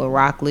episode with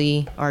Rock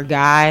Lee or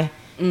Guy,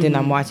 then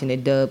I'm watching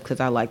it dubbed because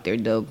I like their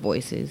dub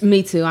voices.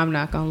 Me too. I'm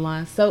not gonna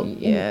lie. So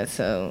yeah,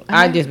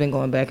 I've just been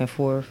going back and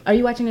forth. Are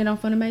you watching it on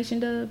Funimation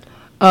dub?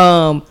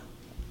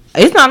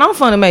 It's not on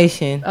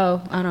Funimation.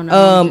 Oh, I don't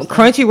know.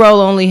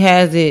 Crunchyroll only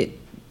has it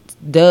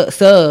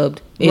subbed,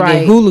 and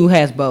then Hulu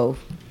has both.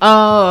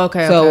 Oh,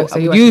 okay. So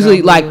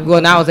usually, like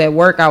when I was at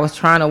work, I was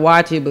trying to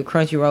watch it, but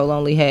Crunchyroll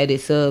only had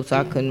it subbed, so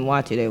I couldn't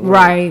watch it at work.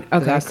 Right.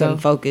 Okay. I couldn't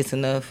focus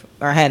enough,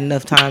 or had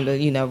enough time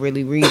to,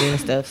 really read it and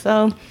stuff.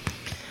 So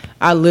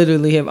I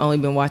literally have only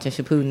been watching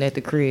Shippuden at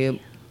the crib.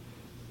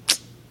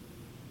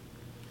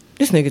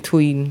 This nigga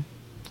tweeting.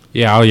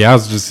 Yeah, I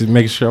was just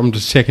making sure. I'm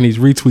just checking these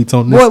retweets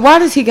on this. Boy, why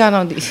does he got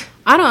on these?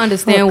 I don't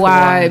understand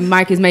why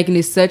Mike is making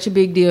this such a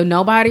big deal.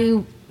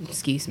 Nobody,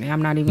 excuse me,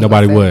 I'm not even.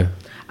 Nobody would.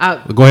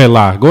 Go ahead,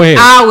 lie. Go ahead.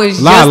 I was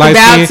just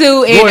about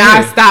to, and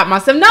I stopped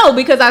myself. No,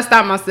 because I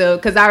stopped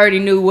myself because I already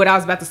knew what I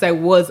was about to say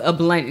was a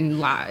blatant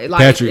lie. Like,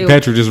 Patrick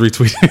just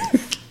retweeted.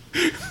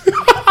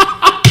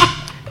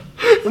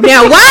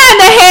 Now, why in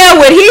the hell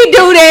would he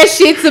do that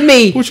shit to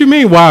me? What you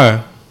mean?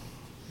 Why?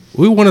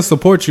 We want to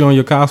support you on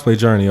your cosplay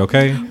journey,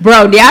 okay?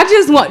 Bro, I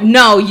just want...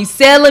 No, you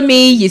selling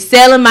me, you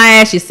selling my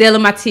ass, you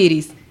selling my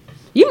titties.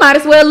 You might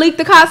as well leak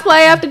the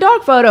cosplay after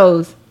dark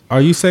photos. Are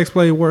you sex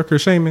play worker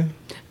shaming?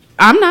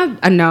 I'm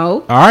not...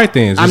 no. All right,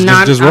 then.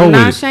 Just roll with it.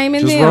 I'm not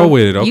shaming them. Just roll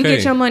with it, okay? You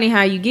get your money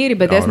how you get it,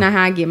 but that's not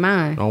how I get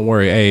mine. Don't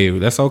worry. Hey,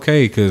 that's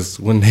okay, because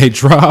when they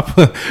drop,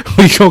 we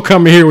going to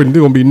come in here with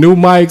going to be new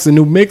mics, a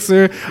new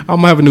mixer. I'm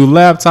going to have a new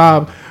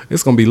laptop.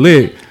 It's going to be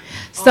lit.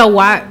 So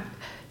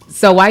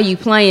why you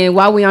playing?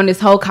 Why we on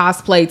this whole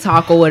cosplay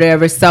talk or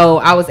whatever? So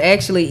I was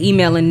actually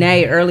emailing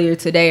Nate earlier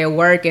today at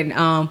work,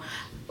 and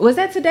was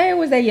that today or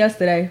was that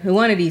yesterday?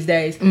 One of these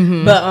days.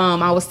 Mm-hmm. But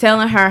I was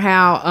telling her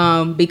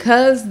how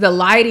because the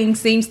lighting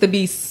seems to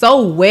be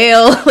so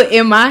well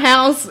in my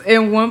house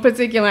in one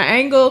particular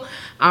angle,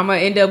 I'm gonna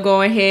end up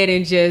going ahead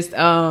and just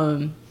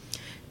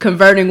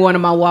converting one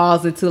of my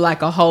walls into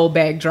like a whole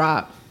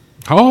backdrop.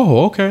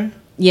 Oh, okay.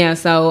 Yeah,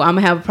 so I'm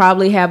gonna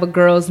probably have a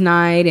girls'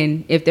 night,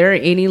 and if there are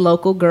any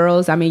local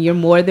girls, I mean, you're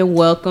more than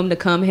welcome to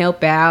come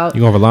help out.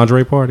 You gonna have a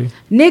lingerie party?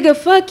 Nigga,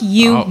 fuck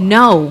you. Oh.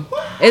 No,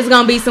 it's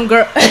gonna be some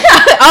girl.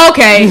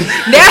 Okay,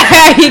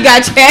 now he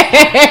got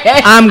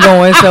chat. I'm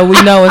going, so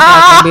we know it's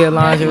not gonna be a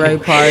lingerie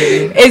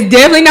party. It's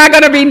definitely not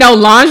gonna be no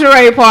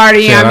lingerie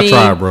party. Chad, I mean,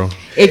 tried, bro.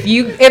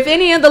 If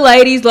any of the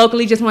ladies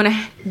locally just want to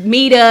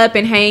meet up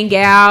and hang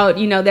out,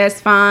 that's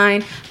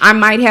fine. I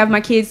might have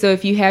my kids, so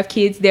if you have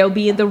kids, they'll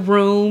be in the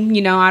room.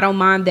 I don't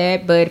mind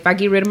that. But if I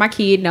get rid of my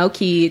kid, no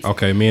kids.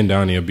 Okay, me and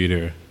Donnie will be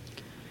there.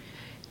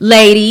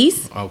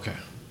 Ladies. Okay.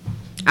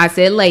 I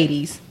said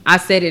ladies. I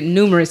said it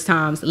numerous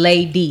times.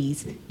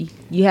 Ladies.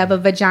 You have a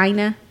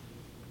vagina?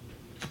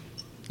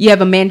 You have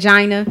a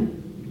mangina?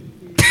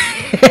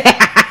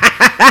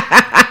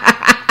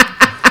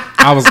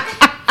 I was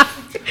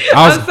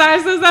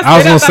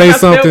gonna say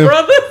something.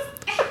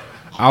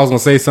 I was gonna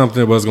say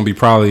something, but it's gonna be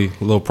probably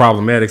a little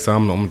problematic. So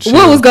I'm chill.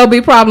 What was gonna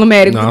be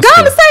problematic? No, Go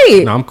on and say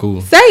it. No, I'm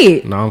cool. Say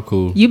it. No, I'm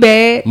cool. You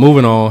bad?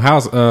 Moving on.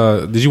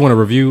 Did you want to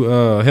review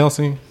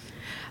Hellsing?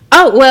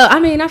 Oh, well, I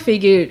mean, I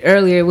figured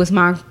earlier it was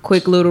my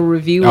quick little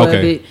review of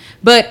it.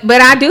 But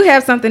I do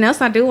have something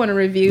else I do want to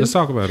review. Let's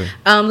talk about it.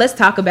 Let's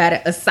talk about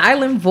it. A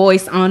Silent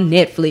Voice on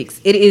Netflix.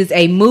 It is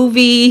a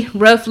movie,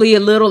 roughly a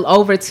little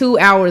over 2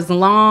 hours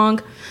long.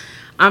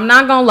 I'm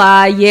not going to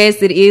lie.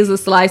 Yes, it is a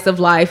slice of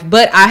life.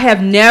 But I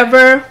have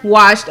never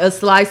watched a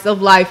slice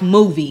of life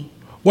movie.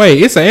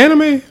 Wait, it's an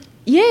anime?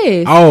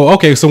 Yes. Oh,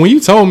 okay. So when you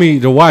told me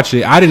to watch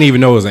it, I didn't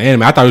even know it was an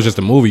anime. I thought it was just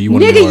a movie you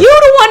wanted to watch. Nigga, you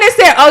the one that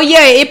said, oh,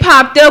 yeah, it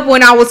popped up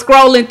when I was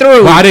scrolling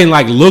through. Well, I didn't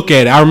look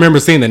at it. I remember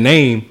seeing the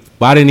name,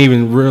 but I didn't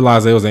even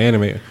realize it was an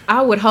anime.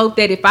 I would hope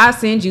that if I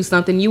send you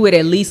something, you would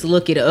at least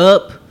look it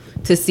up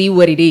to see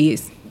what it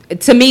is.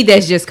 to me,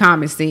 that's just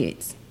common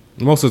sense.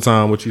 Most of the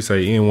time, what you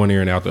say in one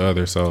ear and out the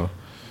other. So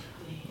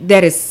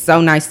that is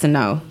so nice to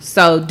know.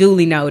 So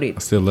duly noted. I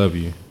still love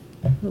you.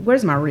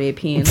 Where's my red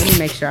pen? Let me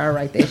make sure I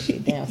write that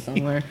shit down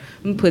somewhere.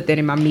 I'm gonna put that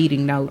in my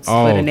meeting notes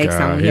for the next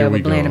time we have a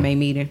Blandame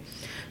meeting.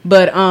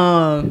 But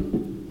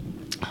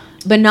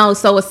no.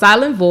 So A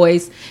Silent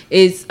Voice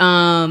is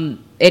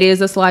it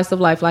is a slice of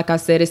life. Like I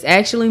said, it's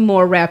actually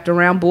more wrapped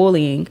around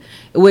bullying,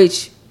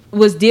 which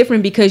was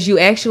different because you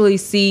actually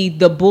see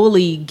the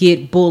bully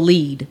get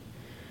bullied,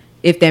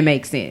 if that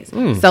makes sense.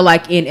 So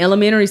like in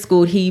elementary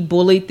school, he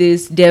bullied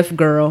this deaf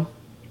girl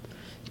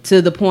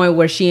to the point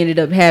where she ended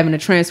up having to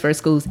transfer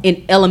schools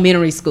in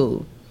elementary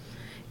school.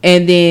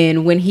 And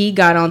then when he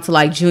got on to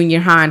like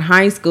junior high and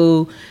high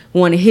school,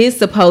 one of his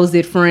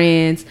supposed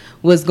friends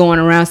was going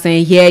around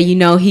saying, yeah, you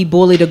know, he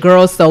bullied a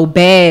girl so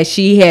bad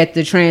she had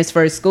to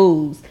transfer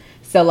schools.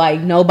 So like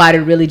nobody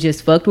really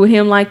just fucked with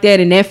him like that,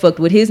 and that fucked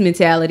with his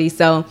mentality.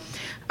 So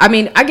I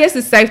mean, I guess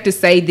it's safe to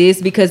say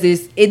this because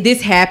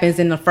this happens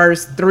in the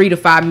first 3 to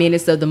 5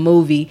 minutes of the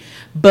movie,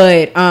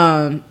 but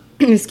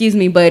excuse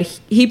me, but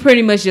he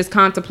pretty much just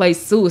contemplates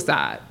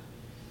suicide.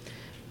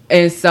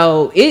 And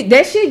so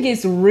that shit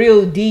gets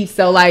real deep.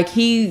 So like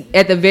he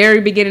at the very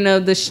beginning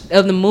of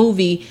the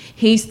movie,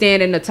 he's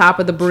standing at the top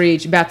of the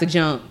bridge about to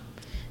jump.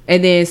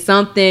 And then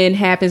something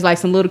happens, like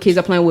some little kids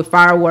are playing with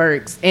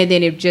fireworks, and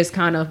then it just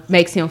kind of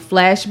makes him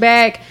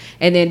flashback.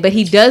 And then, but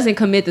he doesn't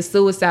commit the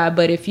suicide.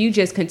 But if you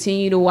just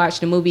continue to watch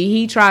the movie,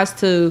 he tries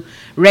to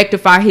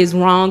rectify his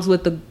wrongs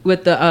with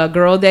the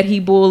girl that he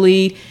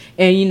bullied,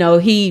 and you know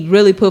he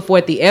really put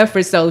forth the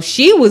effort. So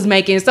she was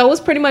making, so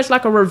it's pretty much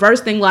like a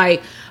reverse thing,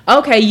 like,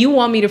 okay, you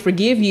want me to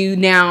forgive you,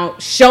 now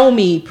show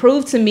me,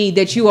 prove to me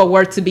that you are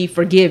worth to be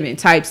forgiven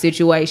type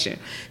situation.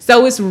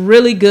 So it's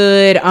really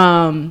good.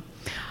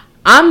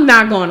 I'm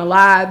not gonna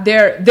lie,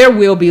 there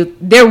will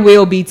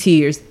be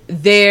tears.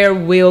 There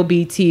will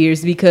be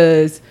tears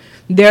because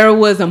there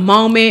was a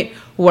moment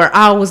where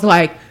I was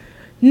like,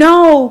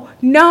 no,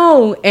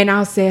 and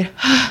I said,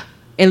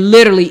 and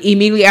literally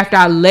immediately after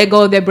I let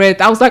go of that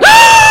breath, I was like,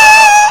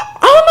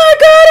 oh my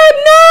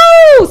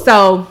God, no.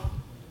 So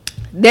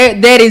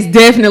that is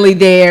definitely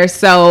there.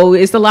 So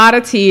it's a lot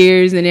of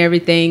tears and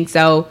everything.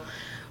 So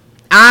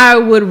I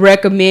would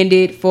recommend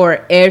it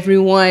for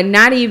everyone,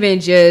 not even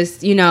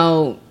just, you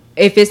know,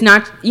 if it's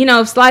not, you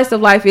know, if Slice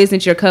of Life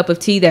isn't your cup of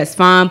tea, that's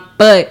fine.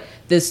 But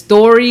the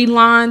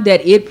storyline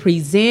that it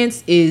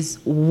presents is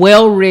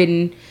well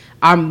written.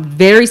 I'm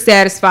very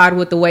satisfied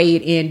with the way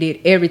it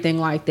ended, everything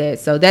like that.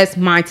 So that's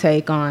my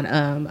take on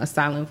A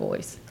Silent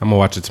Voice. I'm going to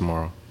watch it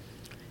tomorrow.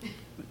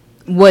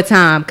 What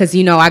time? Because,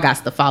 you know, I got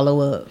to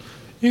follow up.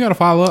 You got to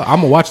follow up. I'm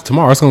going to watch it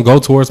tomorrow. It's going to go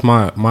towards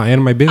my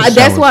anime business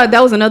That's why,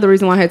 that was another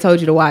reason why I had told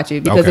you to watch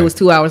it, because it was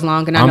 2 hours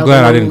long. And I'm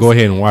glad I didn't go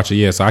ahead and watch it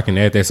yet, so I can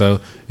add that.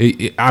 So,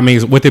 I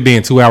mean, with it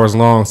being 2 hours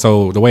long,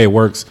 so the way it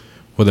works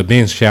for the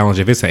binge challenge,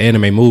 if it's an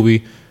anime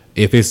movie,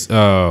 if it's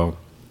at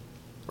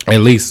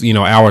least, you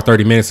know, hour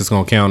 30 minutes, it's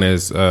going to count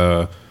as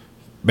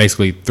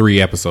basically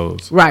 3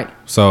 episodes. Right.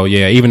 So,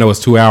 yeah, even though it's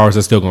 2 hours,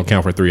 it's still going to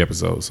count for 3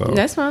 episodes. So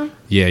that's fine.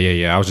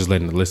 Yeah. I was just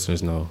letting the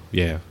listeners know.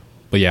 Yeah.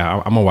 But, yeah,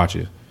 I'm going to watch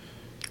it.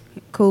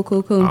 Cool.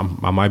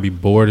 I might be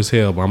bored as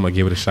hell, but I'm going to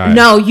give it a shot.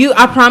 No,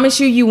 I promise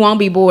you won't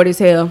be bored as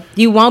hell.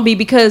 You won't be,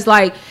 because,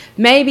 like,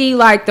 maybe,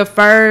 like, the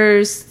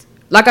first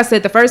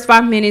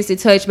 5 minutes, it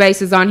touch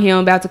bases on him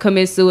about to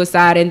commit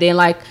suicide, and then,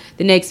 like,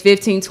 the next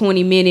 15,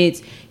 20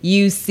 minutes,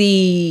 you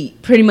see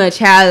pretty much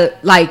how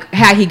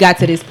he got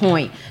to this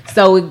point.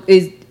 So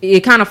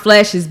it kind of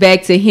flashes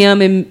back to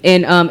him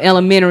in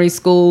elementary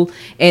school,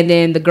 and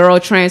then the girl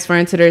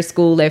transferring to their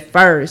school at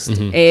first,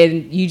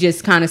 and you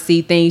just kind of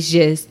see things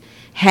just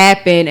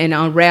happen and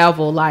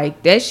unravel.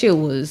 Like, that shit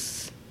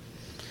was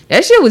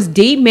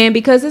deep, man,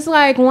 because it's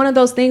like one of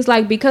those things,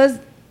 like, because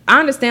I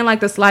understand,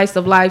 like, the slice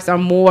of lives are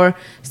more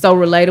so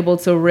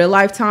relatable to real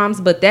life times,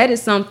 but that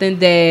is something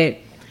that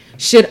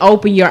should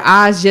open your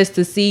eyes just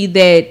to see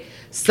that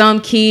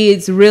some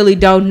kids really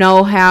don't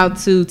know how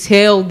to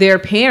tell their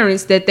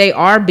parents that they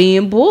are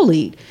being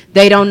bullied.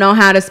 They don't know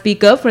how to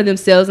speak up for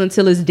themselves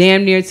until it's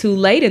damn near too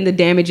late and the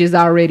damage is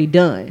already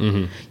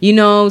done. You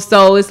know,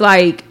 so it's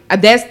like,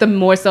 that's the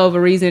more so of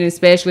a reason,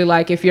 especially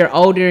like if you're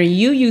older and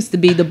you used to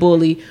be the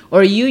bully,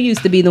 or you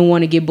used to be the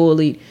one to get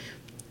bullied.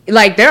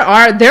 Like, there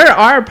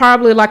are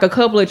probably like a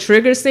couple of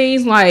trigger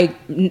scenes. Like,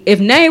 if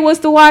Nay was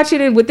to watch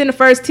it, and within the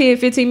first 10,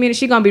 15 minutes,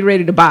 she's going to be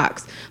ready to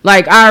box.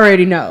 Like, I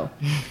already know.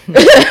 But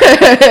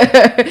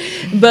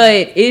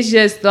it's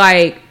just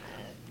like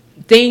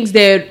things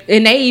that,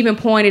 and they even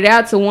pointed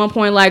out to one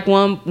point, like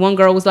one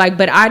girl was like,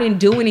 but I didn't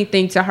do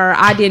anything to her.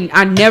 I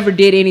never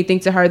did anything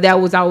to her. That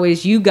was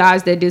always you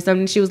guys that did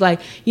something. She was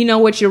like, you know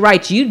what, you're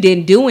right. You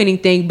didn't do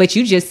anything, but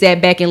you just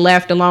sat back and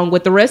laughed along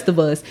with the rest of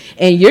us.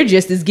 And you're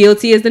just as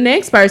guilty as the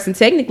next person,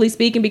 technically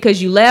speaking, because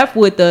you laughed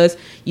with us.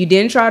 You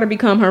didn't try to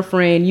become her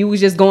friend. You was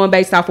just going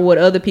based off of what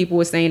other people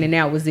were saying, and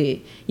that was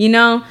it. You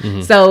know?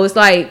 So it's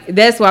like,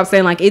 that's why I'm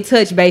saying, like, it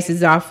touched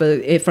bases off of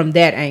it from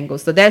that angle.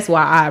 So that's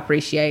why I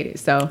appreciate it.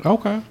 So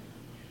okay.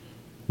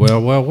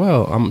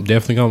 Well. I'm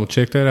definitely gonna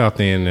check that out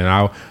then,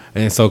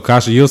 and so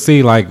Kasha, you'll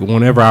see like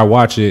whenever I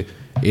watch it,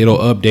 it'll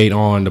update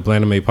on the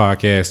Blandame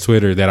Podcast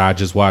Twitter that I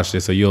just watched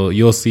it, so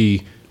you'll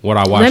see what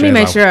I watch. Let me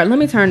make sure. Let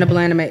me turn the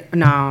Blandame.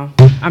 No,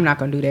 I'm not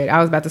gonna do that. I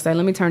was about to say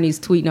let me turn these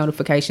tweet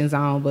notifications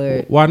on,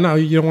 but why not?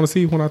 You don't want to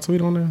see when I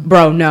tweet on there,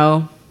 bro?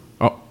 No,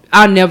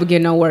 I'll never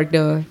get no work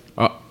done.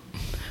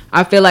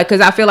 I feel like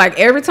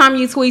every time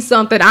you tweet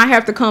something, I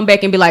have to come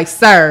back and be like,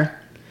 sir,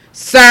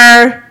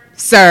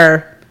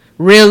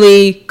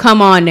 really?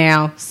 Come on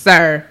now,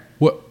 sir.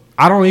 What?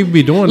 I don't even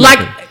be doing like,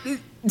 nothing.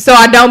 So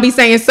I don't be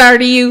saying sir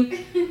to you.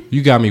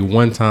 You got me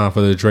one time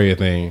for the Drea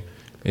thing,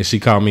 and she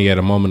called me at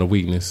a moment of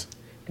weakness.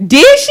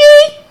 Did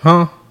she?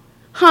 Huh?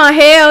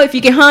 Hell, if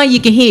you can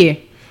you can hear.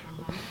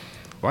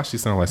 Why she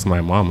sound like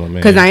somebody's mama, man?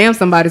 Because I am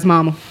somebody's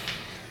mama.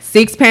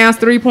 6 pounds,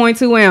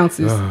 3.2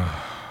 ounces.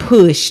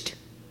 Pushed.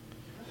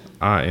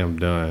 I am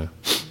done.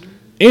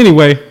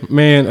 Anyway,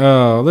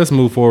 man, let's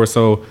move forward.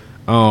 So,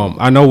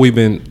 I know we've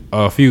been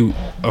a few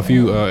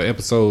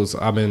episodes.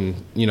 I've been,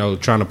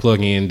 trying to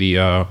plug in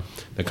the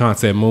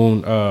Concept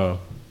Moon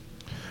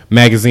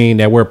magazine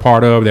that we're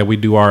part of. That we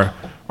do our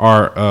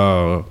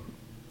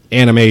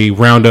anime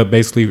roundup,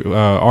 basically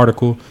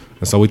article.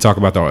 And so we talk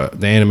about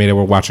the anime that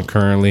we're watching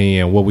currently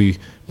and what we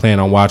plan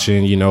on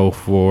watching,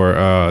 for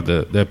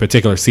the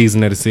particular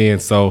season that it's in.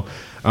 So.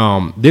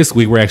 This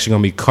week we're actually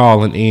going to be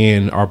calling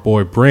in our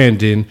boy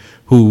Brandon,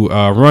 who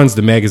runs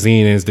the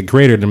magazine and is the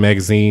creator of the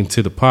magazine,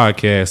 to the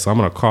podcast. So I'm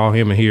going to call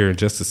him in here in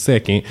just a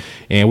second,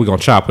 and we're going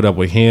to chop it up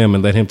with him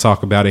and let him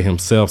talk about it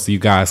himself, so you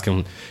guys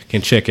can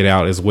check it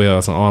out as well.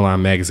 It's an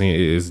online magazine.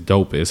 It is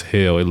dope as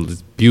hell. It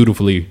is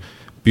beautifully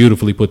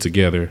put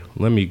together.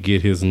 Let me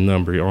get his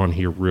number on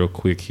here real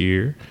quick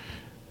here.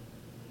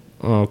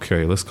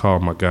 Okay, let's call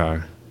my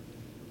guy.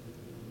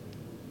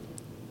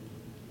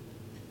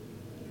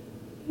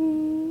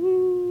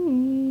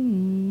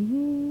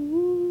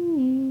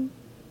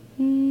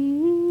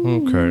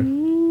 Okay.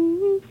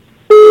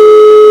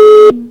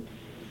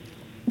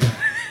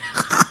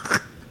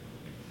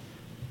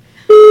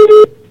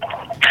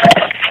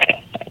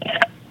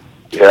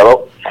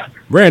 Hello.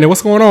 Brandon,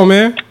 what's going on,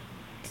 man?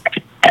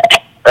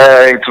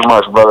 Ain't too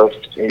much, brother.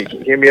 Can you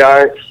hear me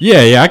all right?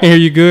 Yeah, I can hear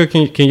you good.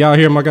 Can y'all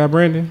hear my guy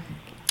Brandon?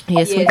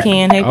 Yes, we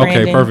can. Hey,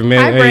 Brandon. Okay, perfect,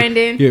 man. Hi,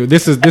 Brandon. Yeah,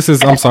 this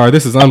is I'm sorry,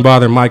 this is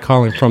Unbothered Mike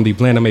calling from the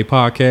Blandame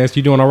Podcast.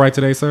 You doing all right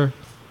today, sir?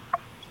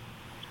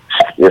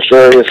 Yes,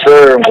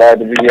 sir. I'm glad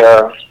to be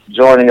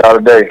joining y'all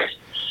today.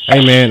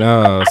 Hey,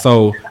 man.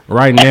 So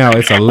right now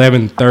it's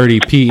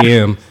 11:30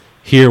 p.m.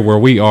 here where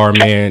we are,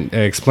 man.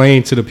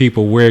 Explain to the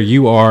people where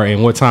you are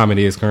and what time it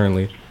is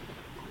currently.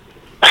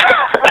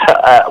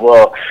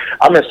 Well,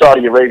 I'm in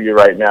Saudi Arabia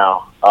right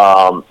now,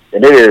 and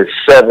it is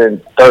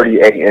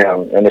 7:30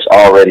 a.m. and it's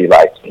already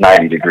like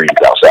 90 degrees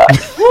outside.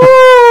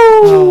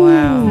 Oh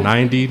wow!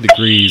 90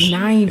 degrees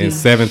and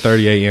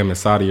 7:30 a.m. in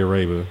Saudi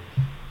Arabia.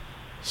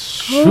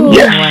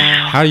 Yeah.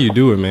 Wow. How do you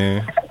do it,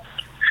 man?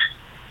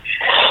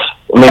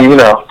 I mean,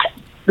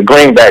 the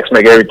greenbacks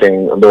make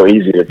everything a little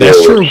easier to deal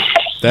That's with. true.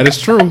 That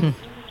is true.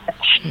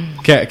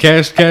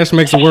 Cash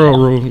makes the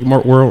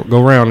world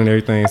go round and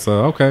everything.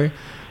 So okay.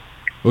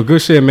 Well,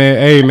 good shit, man.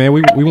 Hey, man,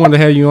 we wanted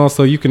to have you on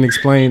so you can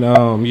explain,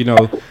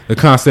 the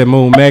Concept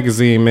Moon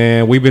magazine,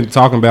 man. We've been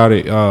talking about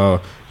it,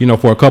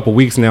 for a couple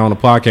weeks now on the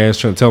podcast,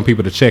 trying to tell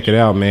people to check it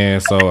out,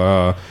 man.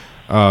 So,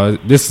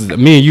 this is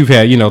me and you've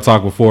had,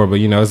 talk before, but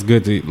it's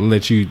good to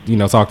let you,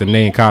 talk to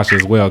Nay and Kasha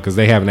as well, because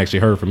they haven't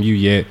actually heard from you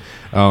yet.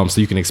 So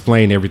you can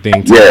explain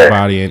everything to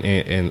everybody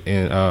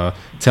and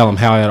tell them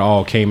how it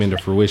all came into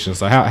fruition.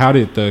 So how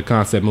did the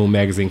Concept Moon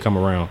magazine come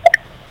around?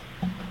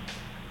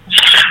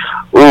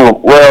 Ooh,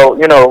 well,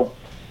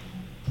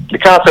 the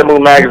Concept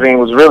Moon magazine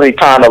was really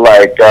kind of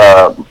like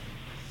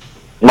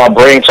my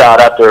brainchild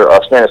after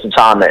spending some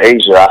time in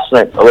Asia. I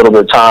spent a little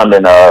bit of time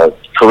in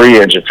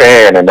Korea and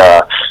Japan, and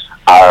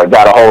I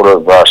got a hold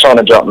of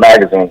Shonen Jump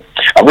magazine.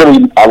 I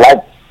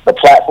liked the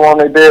platform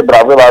they did, but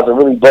I realized it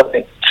really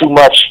wasn't too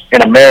much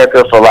in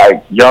America for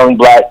like young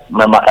black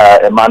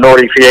and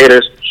minority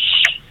creators.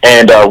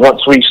 And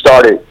once we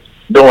started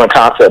doing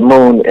Concept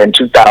Moon in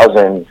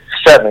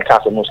 2007,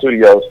 Concept Moon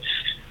Studios,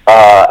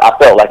 I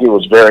felt like it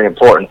was very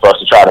important for us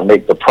to try to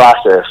make the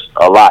process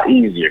a lot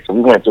easier, because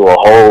we went through a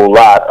whole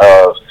lot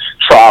of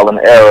trial and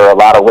error, a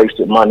lot of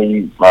wasted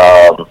money,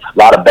 a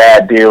lot of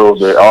bad deals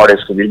with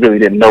artists because we really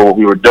didn't know what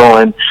we were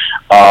doing,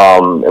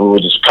 and we were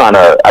just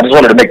I just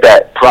wanted to make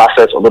that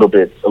process a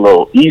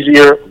little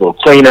easier, a little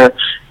cleaner,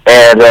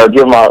 and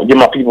give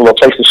my people a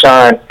place to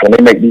shine when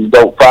they make these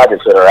dope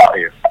projects that are out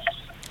here.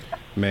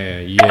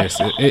 Man,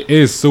 yes, it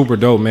is super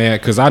dope, man,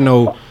 because I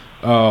know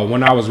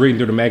when I was reading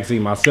through the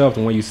magazine myself,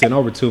 and when you sent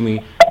over to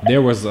me,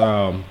 there was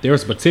a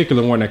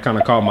particular one that kind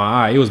of caught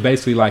my eye. It was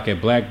basically like a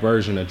black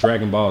version of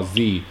Dragon Ball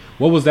Z.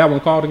 What was that one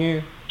called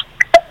again?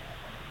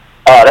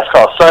 That's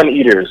called Sun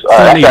Eaters.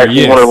 That's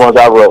actually one of the ones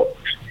I wrote.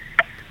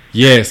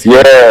 Yes.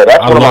 Yeah, that's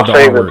one of my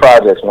favorite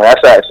projects, man.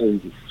 That's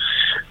actually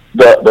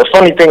the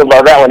funny thing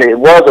about that one, it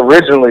was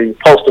originally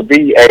supposed to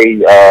be a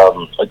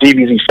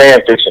DBZ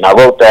fan fiction. I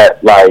wrote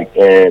that like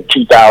in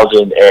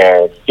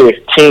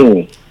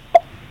 2015,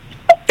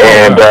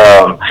 and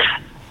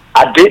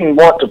I didn't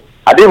want to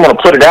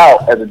put it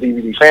out as a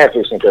DVD fan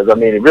fiction because I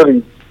mean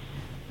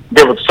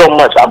there was so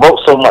much. I wrote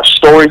so much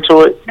story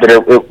to it that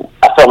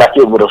I felt like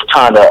it would have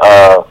kind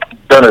of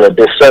done it a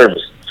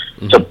disservice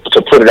to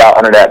put it out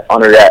under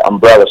that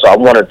umbrella. So I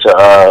wanted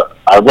to.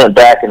 I went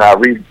back and I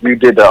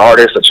redid the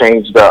artist. I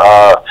changed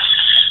the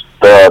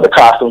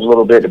costumes a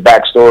little bit, the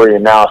backstory,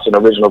 and now it's an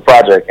original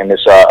project, and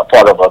it's a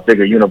part of a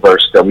bigger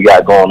universe that we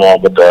got going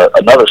on with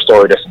another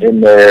story that's in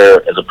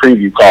there as a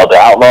preview called The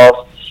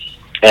Outlaws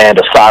and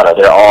Asada.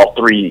 They're all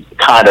three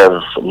kind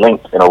of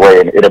linked in a way,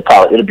 and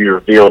it'll be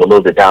revealed a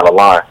little bit down the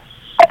line.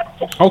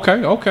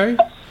 Okay.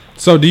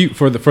 So do you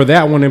for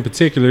that one in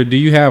particular, do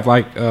you have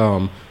like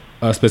a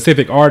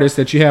specific artist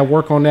that you have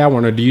work on that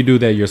one, or do you do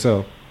that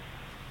yourself?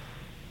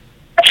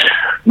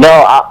 No,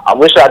 I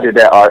wish I did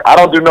that art. I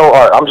don't do no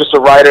art. I'm just a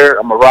writer.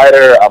 I'm a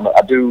writer.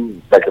 I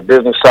do like the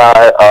business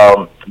side.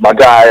 My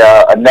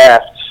guy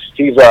Anaf,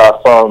 he's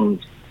from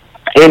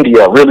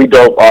India. Really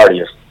dope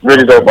artist. He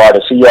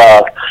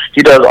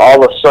does all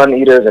the Sun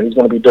Eaters, and he's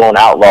going to be doing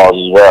Outlaws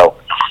as well.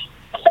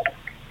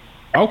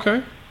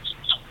 Okay.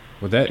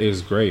 Well, that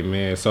is great,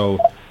 man. So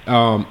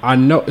I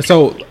know.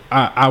 So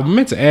I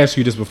meant to ask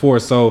you this before.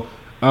 So.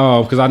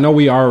 Because I know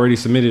we already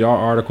submitted our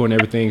article and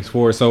everything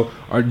for it. So,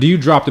 do you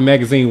drop the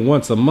magazine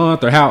once a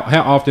month, or how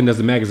often does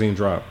the magazine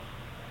drop?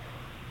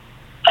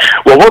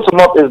 Well, once a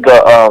month is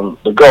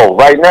the goal.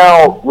 Right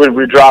now,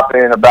 we're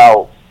dropping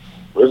about.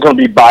 It's going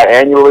to be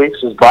biannually.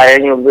 So it's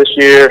biannual this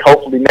year.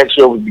 Hopefully, next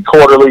year will be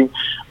quarterly,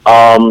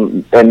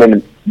 and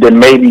then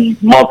maybe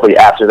monthly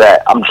after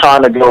that. I'm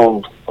trying to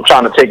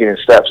take it in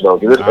steps though,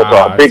 because it's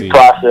a big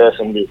process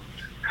and.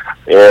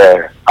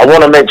 Yeah, I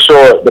want to make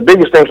sure. The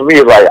biggest thing for me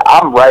is like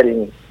I'm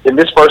writing in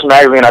this first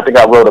magazine. I think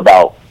I wrote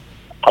about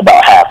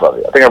half of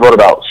it. I think I wrote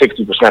about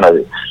 60% of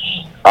it.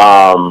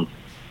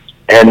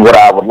 And what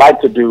I would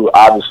like to do,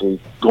 obviously,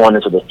 going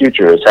into the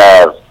future, is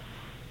have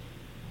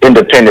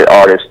indie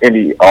artists,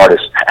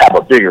 have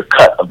a bigger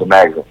cut of the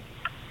magazine.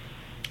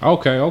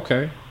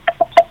 Okay.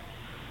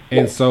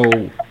 And so,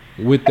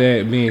 with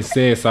that being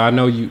said, so I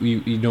know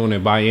you doing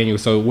it biannual.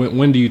 So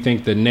when do you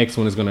think the next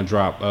one is going to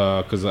drop?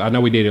 Because I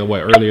know we did it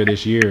earlier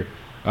this year.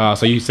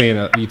 So you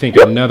saying you think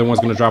another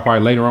one's going to drop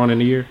probably later on in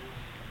the year?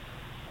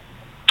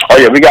 Oh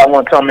yeah, we got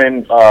one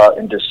coming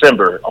in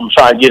December. I'm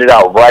trying to get it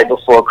out right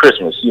before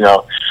Christmas. Yeah,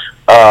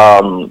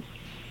 that'll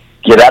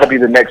be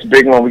the next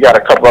big one. We got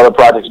a couple other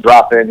projects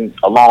dropping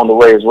along the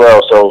way as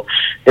well. So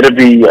it'll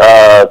be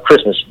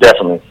Christmas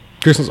definitely.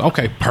 Christmas,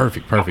 okay,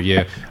 perfect.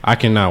 Yeah, I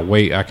cannot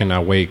wait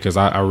because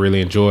I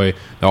really enjoy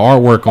the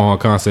artwork on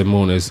Concept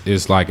Moon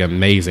is like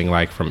amazing.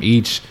 Like from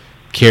each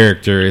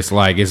character, it's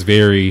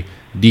very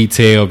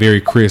detailed,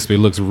 very crisp. It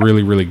looks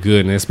really, really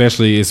good, and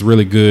especially it's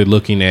really good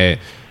looking at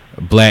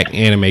black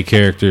anime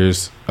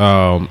characters,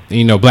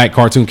 black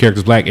cartoon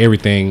characters, black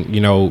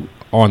everything,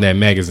 on that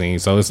magazine.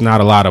 So it's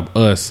not a lot of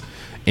us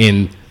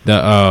in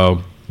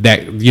the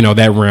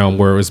that realm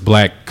where it's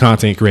black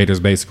content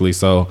creators basically.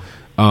 So.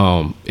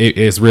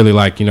 It's really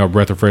like,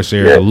 breath of fresh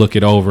air to look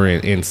it over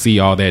and see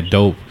all that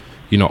dope,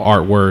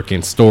 artwork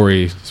and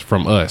stories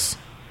from us.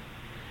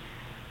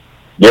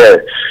 Yeah.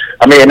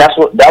 I mean, that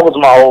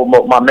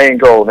was my main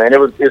goal, man.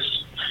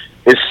 It's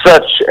just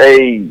such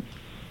a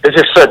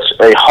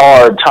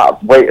hard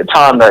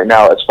time right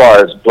now as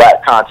far as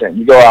black content.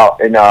 You go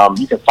out and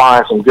you can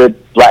find some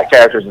good black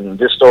characters in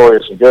this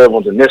story, some good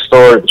ones in this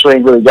story, but you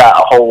ain't really got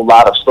a whole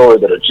lot of stories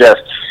that are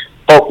just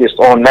focused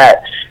on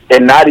that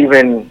and not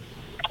even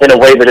in a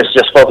way that it's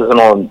just focusing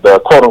on the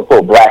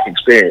quote-unquote black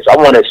experience. I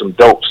wanted some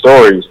dope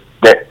stories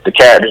that the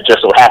characters just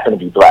so happen to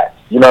be black.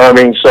 You know what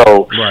I mean?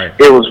 So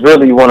It was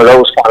really one of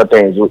those kind of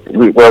things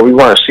where we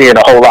weren't seeing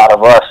a whole lot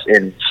of us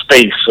in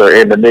space or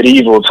in the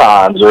medieval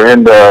times or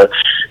in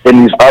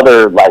these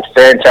other like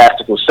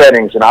fantastical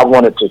settings, and I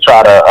wanted to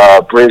try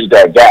to bridge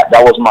that gap.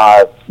 That was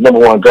my number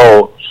one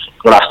goal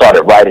when I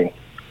started writing.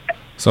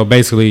 So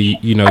basically,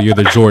 you're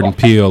the Jordan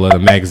Peele of the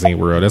magazine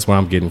world. That's what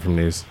I'm getting from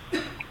this.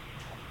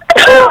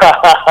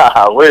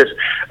 I wish.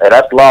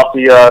 That's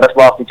lofty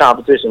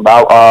competition,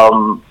 but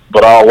all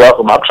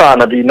welcome. I'm trying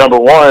to be number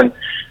one.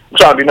 I'm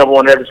trying to be number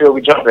one in every field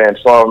we jump in,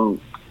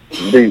 from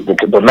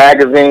the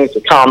magazines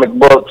to comic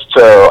books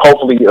to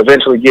hopefully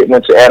eventually getting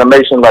into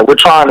animation. Like, we're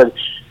trying to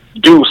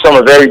do some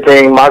of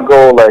everything. My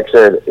goal, like I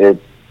said,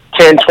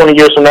 10, 20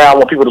 years from now, I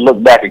want people to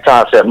look back at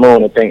Concept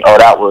Moon and think, oh,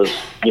 that was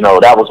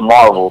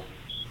Marvel,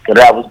 or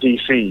that was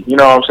DC. You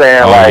know what I'm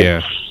saying?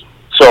 Yeah.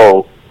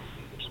 So.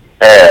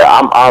 Yeah,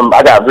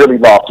 I got really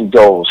lofty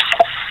goals.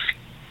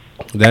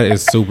 That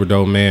is super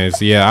dope, man.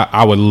 So yeah,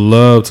 I would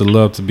love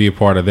to be a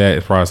part of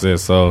that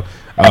process. So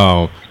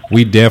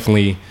we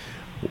definitely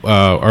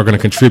are going to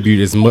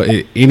contribute as much.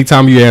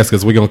 Anytime you ask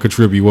us, we're going to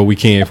contribute what we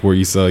can for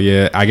you. So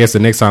yeah, I guess the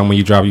next time when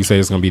you drop, you say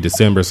it's going to be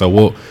December. So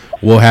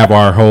we'll have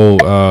our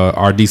whole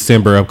our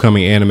December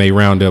upcoming anime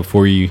roundup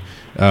for you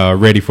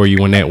ready for you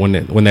when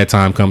that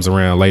time comes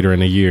around later in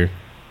the year.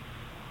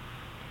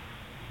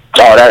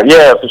 Oh,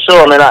 yeah, for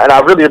sure, man. And I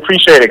really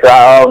appreciate it.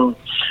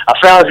 I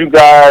found you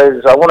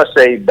guys, I want to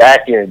say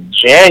back in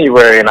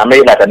January, and I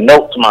made like a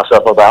note to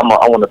myself about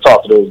I want to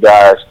talk to those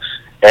guys.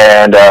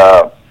 And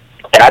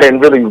I didn't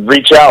really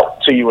reach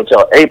out to you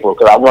until April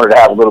because I wanted to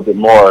have a little bit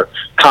more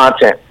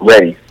content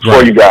ready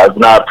for you guys.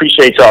 And I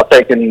appreciate y'all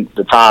taking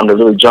the time to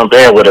really jump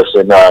in with us,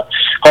 and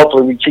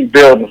hopefully we keep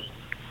building.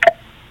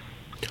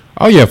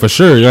 Oh yeah, for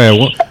sure.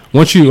 Yeah,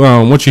 once you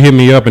hit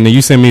me up and then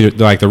you send me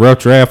the rough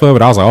draft of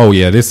it, I was like, oh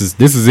yeah, this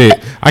is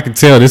it. I can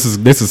tell this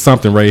is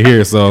something right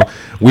here. So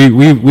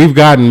we've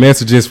gotten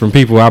messages from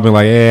people. I've been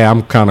like, yeah,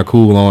 I'm kind of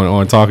cool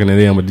on talking to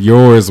them, but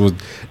yours was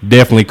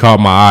definitely caught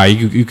my eye.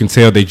 You can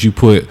tell that you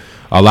put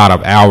a lot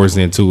of hours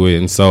into it,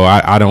 and so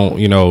I don't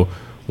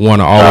want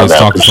to always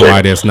talk to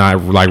somebody that's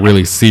not like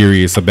really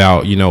serious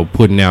about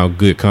putting out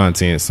good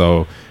content.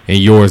 So and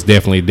yours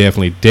definitely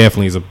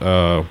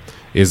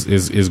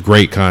is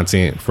great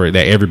content for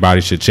that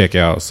everybody should check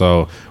out.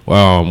 So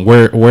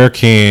where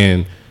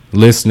can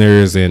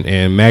listeners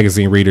and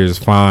magazine readers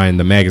find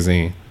the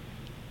magazine?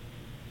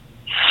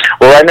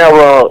 Well, right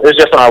now it's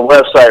just on our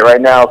website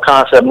right now,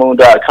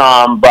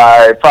 conceptmoon.com.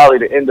 By probably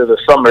the end of the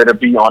summer, it'll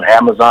be on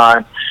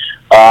Amazon.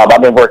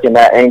 I've been working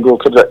that angle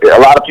because a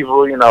lot of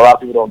people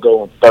don't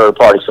go on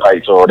third-party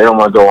sites, or they don't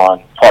want to go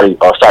on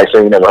sites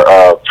they never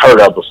heard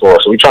of before.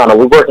 So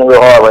we're working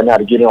real hard right now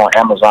to get it on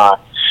Amazon.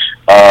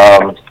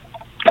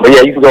 But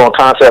yeah, you can go on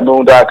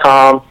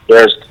conceptmoon.com.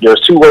 There's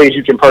two ways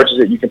you can purchase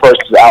it. You can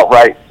purchase it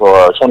outright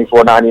for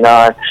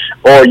 $24.99,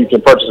 or you can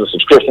purchase a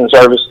subscription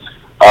service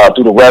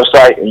through the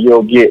website, and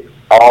you'll get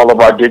all of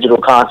our digital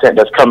content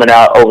that's coming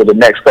out over the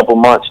next couple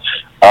months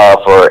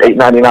for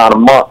 $8.99 a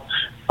month.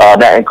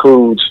 That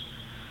includes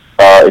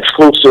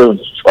exclusive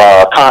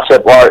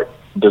concept art,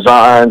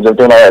 designs, and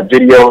things like that,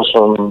 videos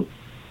from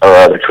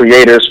the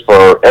creators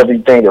for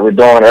everything that we're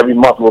doing. Every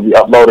month we'll be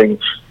uploading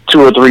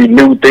 2 or 3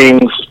 new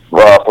things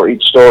for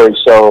each story.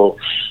 So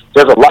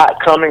there's a lot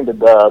coming.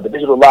 The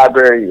digital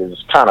library is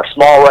kind of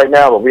small right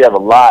now, but we have a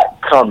lot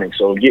coming.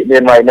 So getting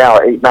in right now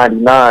at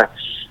 $8.99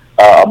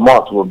 a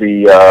month will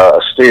be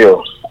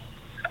still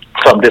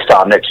from this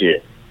time next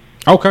year.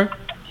 Okay.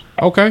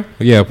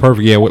 Yeah,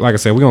 perfect. Yeah, like I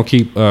said, we're going to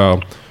keep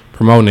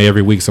promoting it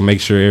every week, so make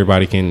sure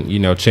everybody can,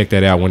 check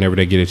that out whenever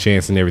they get a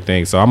chance and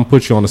everything. So I'm going to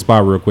put you on the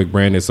spot real quick,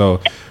 Brandon.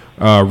 So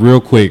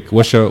real quick,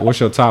 what's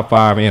your top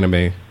 5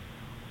 anime?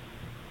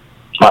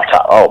 My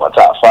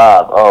top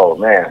 5. Oh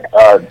man,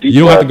 you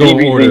don't have to go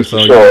in order. So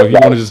sure. if you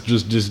want to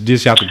just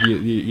dish out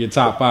your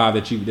top 5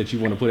 that you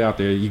want to put out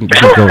there, you can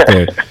go with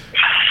that.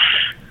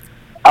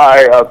 All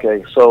right,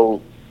 okay.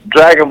 So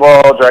Dragon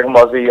Ball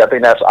Z. I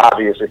think that's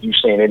obvious if you've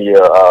seen any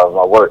of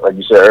my work, like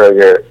you said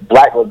earlier.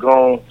 Black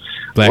Lagoon.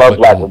 Love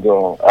Black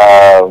Lagoon.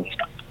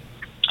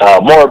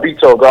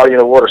 Moribito,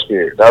 Guardian of Water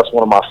Spirit. That's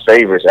one of my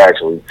favorites,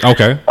 actually.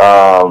 Okay.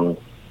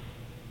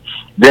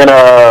 Then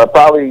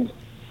probably.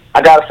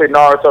 I gotta say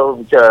Naruto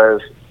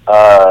because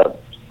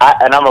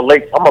I'm a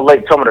late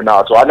comer to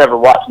Naruto. I never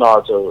watched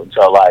Naruto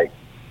until like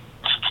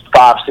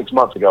 5-6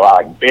 months ago.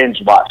 I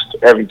binge watched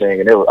everything,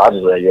 and I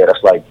just like, yeah,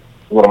 that's like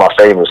one of my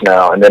favorites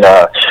now. And then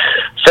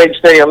Fate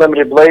Stay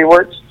Unlimited Blade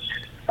Works.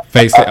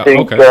 Fate Stay. I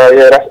think,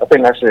 okay. I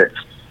think that's it.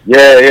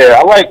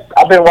 Yeah.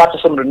 I've been watching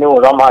some of the new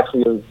ones. I'm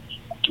actually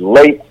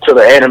late to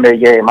the anime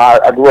game.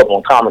 I grew up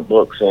on comic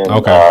books and.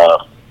 Okay.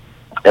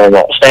 And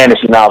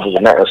fantasy novels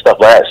and stuff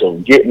like that. So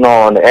getting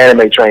on the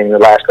anime train in the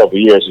last couple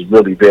of years has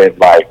really been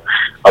like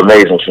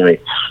amazing for me.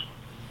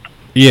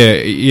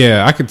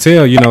 Yeah, I could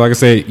tell. Like I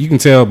said, you can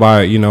tell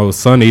by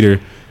Sun Eater,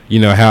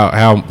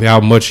 how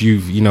much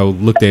you've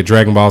looked at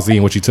Dragon Ball Z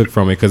and what you took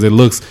from it, because they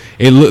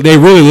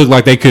really look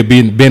like they could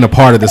been a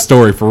part of the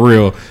story for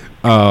real.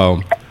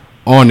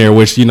 On there,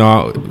 which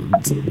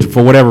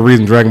for whatever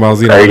reason, Dragon Ball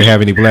Z don't really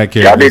have any black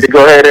characters. I need to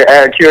go ahead and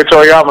add Akira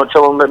Toriyama.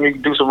 Tell him let me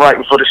do some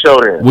writing for the show.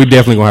 Then we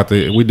definitely gonna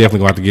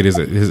have to get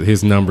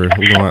his number.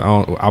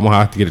 I'm gonna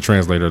have to get a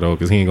translator though,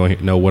 because he ain't gonna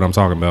know what I'm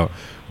talking about.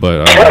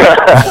 But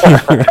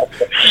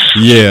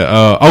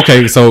yeah,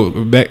 okay. So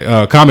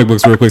comic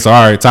books, real quick. So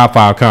all right, top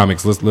 5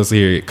 comics. Let's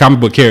hear it.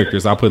 Comic book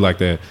characters. I'll put it like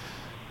that.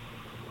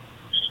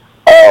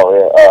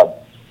 Oh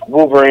yeah,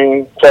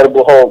 Wolverine,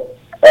 Incredible Hulk.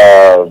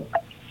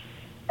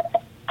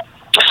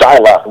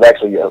 Psylocke is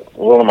actually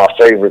one of my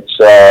favorites.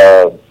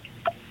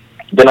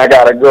 Then I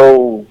gotta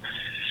go.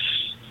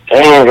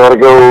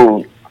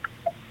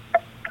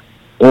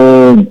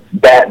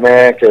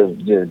 Batman, because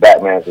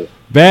Batman's just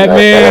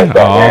Batman.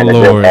 Oh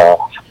Lord.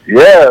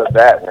 Yeah,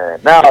 Batman.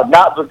 Now,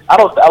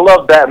 I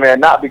love Batman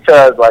not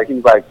because like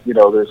he's like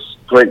this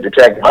great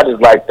detective. I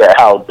just like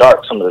how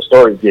dark some of the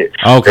stories get.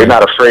 Okay. They're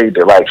not afraid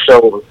to like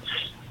show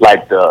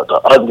like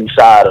the ugly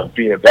side of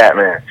being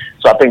Batman.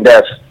 So I think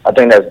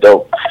that's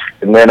dope.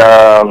 And then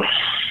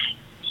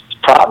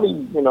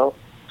probably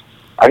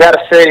I gotta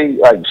say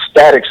like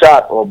Static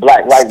Shock or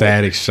Black Lightning.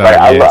 Static Shock.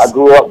 Like, yes. I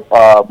grew up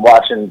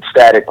watching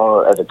Static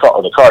as a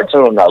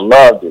cartoon, and I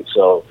loved it.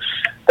 So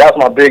that's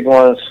my big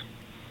ones.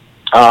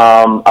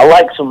 I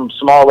like some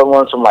smaller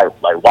ones from like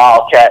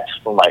Wildcats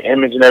from like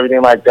Image and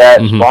everything like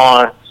that.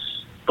 Spawn.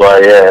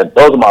 But yeah,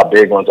 those are my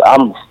big ones.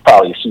 I'm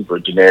probably super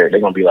generic.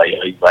 They're gonna be like, yeah,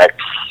 he's black,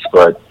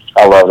 but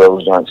I love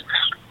those ones.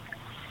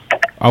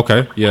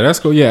 Okay, yeah, that's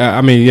cool. Yeah,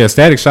 I mean, yeah,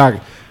 Static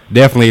Shock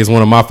definitely is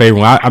one of my favorite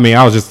ones. I mean,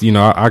 I was just,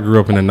 I grew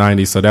up in the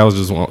 90s, so that was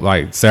just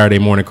like Saturday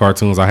morning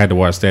cartoons. I had to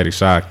watch Static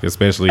Shock,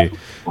 especially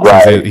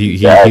since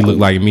he looked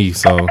like me.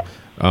 So,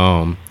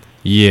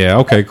 yeah,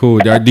 okay, cool.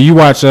 Do you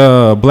watch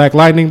Black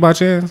Lightning by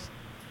chance?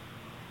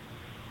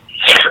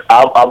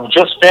 I've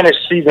just finished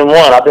season 1.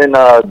 I've been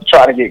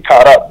trying to get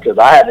caught up because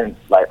I haven't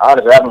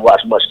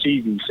watched much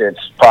TV since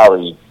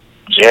probably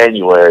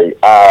January.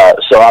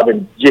 So I've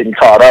been getting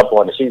caught up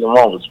on it. Season 1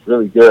 was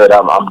really good.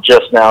 I'm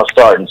just now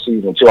starting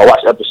season 2. I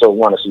watched episode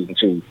 1 of season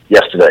 2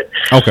 yesterday.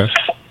 Okay.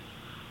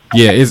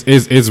 Yeah,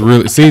 it's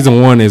really, season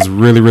 1 is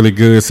really, really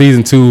good.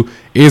 Season 2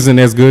 isn't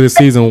as good as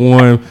season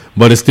 1,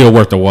 but it's still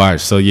worth the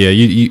watch. So yeah,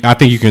 I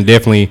think you can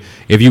definitely,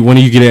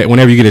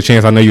 whenever you get a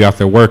chance, I know you're out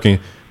there working,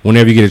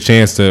 whenever you get a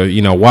chance to,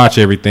 watch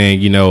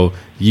everything,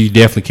 you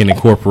definitely can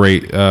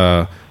incorporate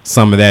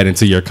some of that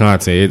into your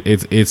content.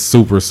 It's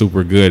super,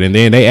 super good. And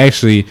then they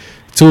actually,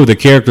 2 of the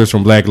characters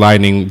from Black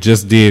Lightning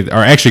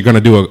are actually going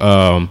to do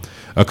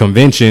a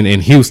convention in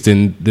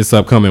Houston this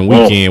upcoming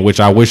weekend, which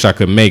I wish I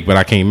could make, but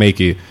I can't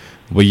make it.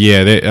 But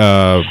yeah,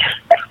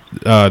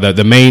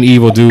 the main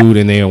evil dude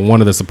and then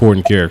one of the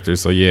supporting characters.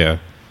 So yeah.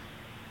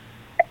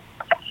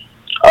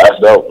 Oh, that's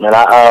dope, man.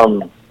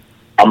 I'm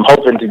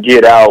hoping to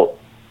get out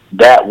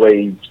that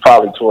way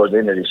probably towards the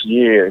end of this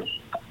year,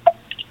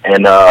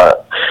 and I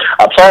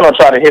plan on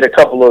trying to hit a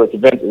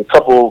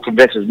couple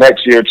conventions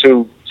next year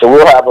too. So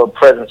we'll have a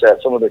presence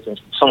at some of the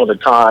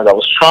cons. I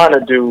was trying to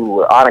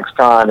do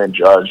OnyxCon and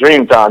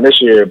DreamCon this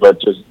year,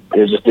 but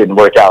it just didn't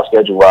work out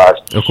schedule wise.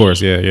 Of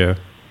course, yeah.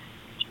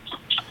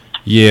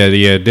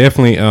 Yeah,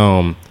 definitely.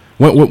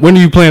 When are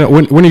you planning?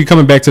 When are you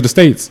coming back to the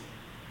States?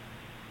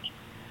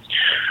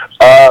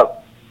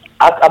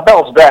 I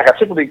bounce back. I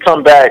typically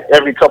come back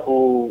every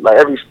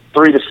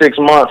 3 to 6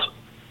 months.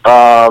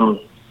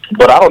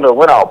 But I don't know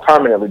when I'll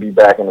permanently be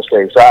back in the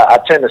States. So I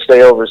tend to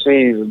stay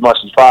overseas as much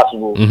as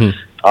possible.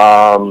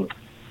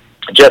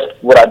 Just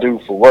what I do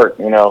for work,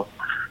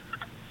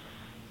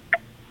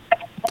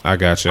 I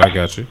got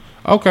you.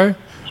 Okay.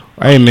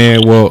 Hey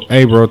man,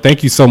 bro,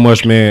 thank you so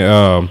much,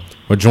 man.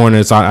 For joining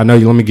us. I know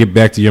you. Let me get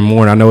back to your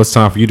morning. I know it's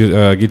time for you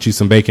to get you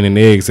some bacon and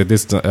eggs at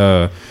this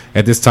time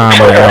of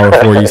the hour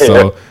for you.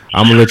 So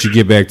I'm gonna let you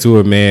get back to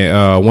it,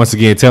 man. Once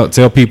again,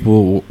 tell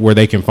people where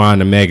they can find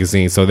the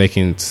magazine so they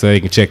can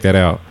check that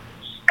out.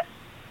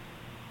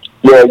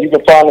 Yeah, you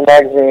can find the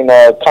magazine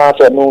at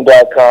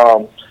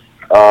conceptmoon.com,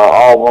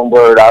 all one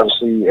word,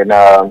 obviously, and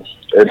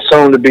it's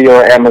soon to be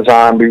on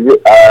Amazon.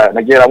 And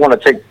again, I want to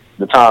take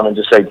the time and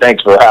just say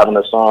thanks for having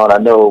us on. I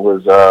know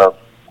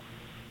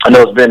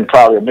it's been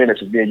probably a minute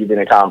since you've been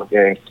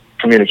in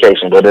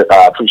communication, but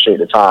I appreciate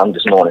the time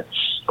this morning,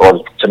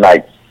 or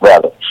tonight,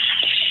 rather.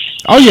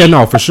 Oh yeah,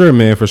 no, for sure,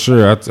 man, for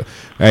sure.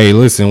 Hey,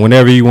 listen,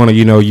 whenever you want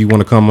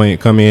to come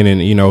in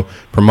and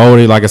promote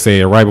it. Like I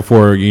said, right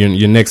before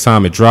your next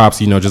time it drops,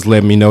 just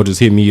let me know.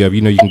 Just hit me up.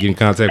 You can get in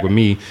contact with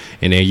me,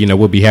 and then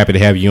we'll be happy to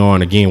have you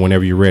on again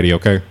whenever you're ready.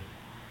 Okay.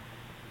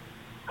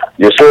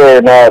 Yes, sir.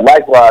 And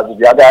likewise, if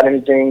y'all got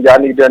anything y'all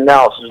need to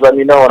announce, just let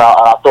me know, and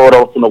I'll throw it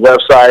up on the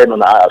website, on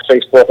the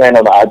Facebook, and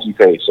on the IG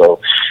page.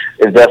 So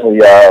it's definitely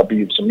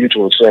be some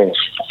mutual exchange.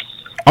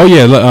 Oh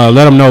yeah,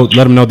 let them know.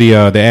 Let them know the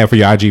ad for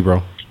your IG,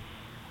 bro.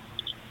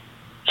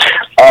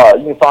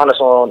 You can find us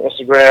on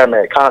Instagram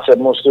at Concept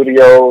Moon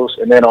Studios,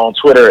 and then on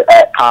Twitter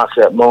at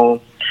Concept Moon.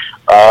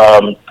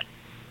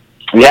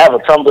 We have a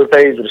Tumblr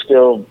page, but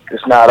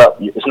it's not up.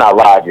 It's not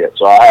live yet,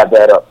 so I'll have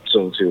that up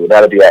soon too.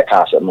 That'll be at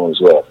Concept Moon as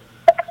well.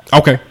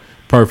 Okay,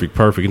 perfect.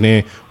 And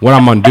then what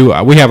I'm gonna do,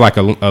 we have like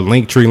a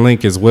Linktree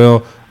link as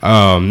well.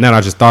 Now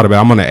I just thought about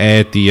it, I'm gonna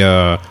add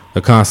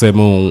the Concept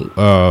Moon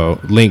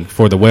link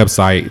for the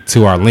website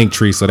to our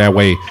Linktree, so that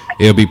way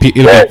it'll be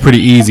pretty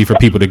easy for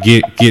people to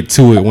get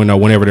to it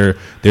whenever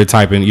they're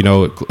typing,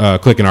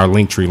 clicking our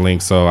Linktree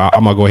link. So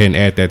I'm gonna go ahead and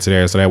add that to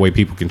there, so that way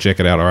people can check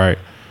it out. All right.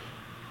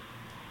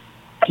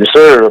 Yes,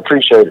 sir.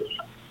 Appreciate it.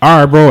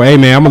 All right, bro. Hey,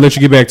 man, I'm gonna let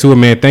you get back to it,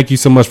 man. Thank you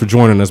so much for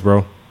joining us,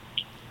 bro.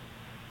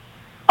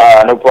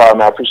 No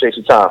problem. I appreciate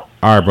your time.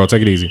 All right, bro.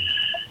 Take it easy.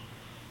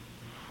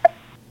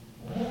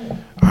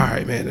 All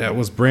right, man. That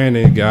was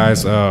Brandon,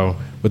 guys,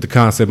 with the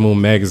Concept Moon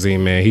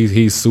magazine, man.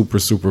 He's super,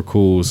 super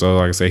cool. So,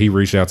 like I said, he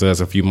reached out to us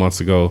a few months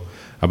ago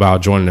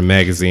about joining the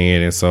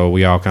magazine, and so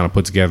we all kind of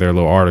put together a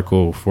little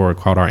article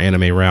called our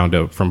Anime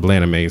Roundup from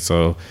Blaname.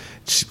 So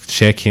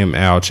check him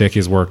out. Check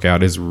his work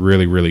out. It's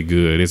really, really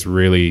good. It's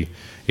really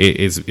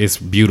it's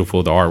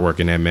beautiful, the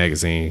artwork in that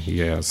magazine.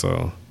 Yeah,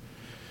 so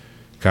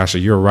Kasha,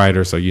 you're a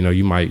writer, so you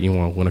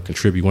want to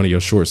contribute one of your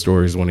short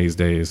stories one of these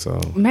days.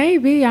 So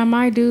maybe I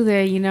might do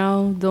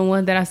that. The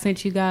one that I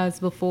sent you guys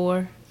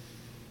before.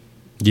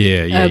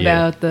 Yeah.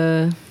 About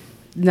the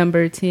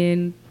number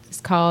 10.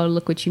 It's called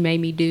 "Look What You Made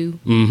Me Do."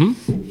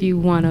 Mm-hmm. If you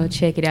want to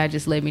check it out,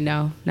 just let me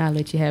know, and I'll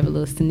let you have a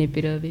little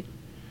snippet of it.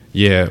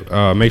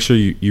 Yeah, make sure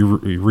you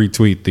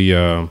retweet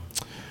the.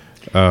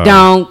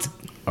 Don't.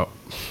 Oh,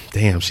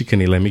 damn, she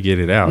couldn't even let me get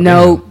it out.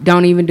 No,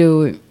 don't even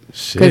do it.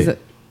 Shit.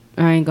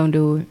 I ain't gonna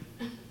do it.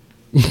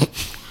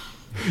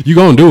 You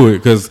gonna do it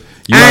because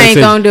I ain't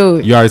gonna do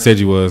it. You already said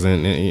you was,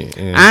 and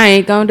I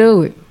ain't gonna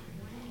do it.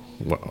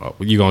 Well,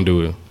 you gonna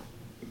do it?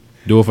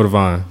 Do it for the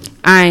Vine.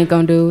 I ain't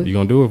gonna do it. You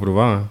gonna do it for the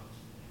Vine?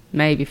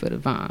 Maybe for the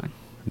Vine.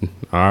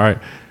 All right.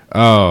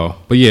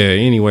 But yeah.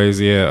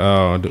 Anyways,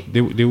 yeah.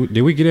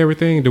 Did we get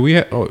everything? Do we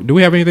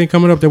have anything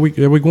coming up that we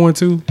going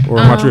to, or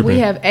am I tripping? We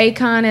have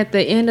Akon at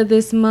the end of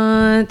this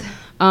month.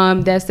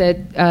 That's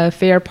at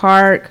Fair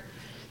Park.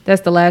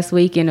 That's the last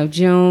weekend of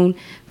June.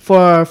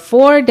 For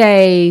 4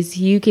 days,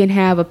 you can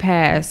have a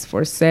pass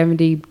for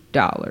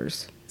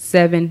 $70.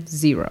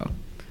 70.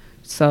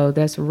 So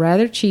that's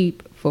rather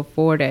cheap for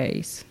 4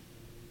 days.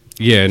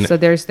 Yeah. So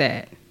there's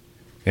that.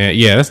 And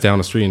yeah, that's down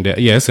the street in Dallas.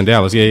 Yeah, it's in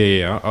Dallas.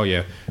 Yeah. Oh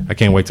yeah, I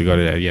can't wait to go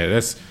to that. Yeah,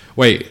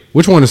 wait.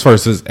 Which one is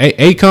first? Is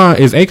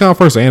Akon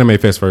first or Anime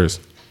Fest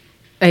first?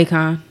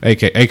 Akon.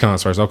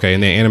 Akon's first. Okay,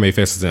 and then Anime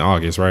Fest is in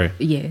August, right?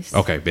 Yes.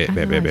 Okay, bet.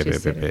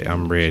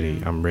 I'm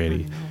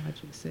ready.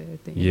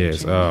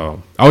 Yes.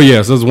 Oh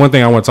yeah. So there's one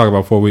thing I want to talk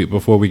about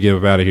before we get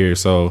up out of here.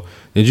 So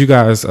did you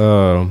guys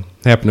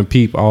happen to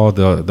peep all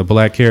the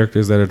black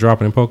characters that are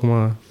dropping in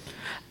Pokemon?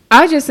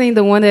 I just seen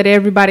the one that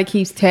everybody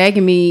keeps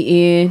tagging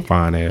me in.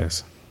 Fine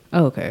ass.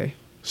 Okay.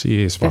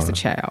 She is fine. That's a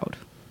child.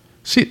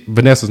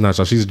 Vanessa's not a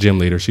child. She's a gym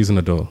leader. She's an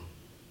adult.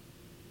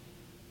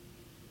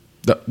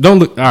 Don't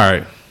look. All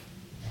right.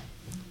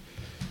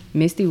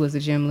 Misty was a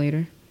gym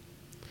leader,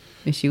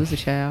 and she was a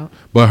child.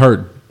 But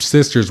her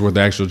sisters were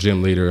the actual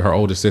gym leader, her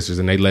older sisters,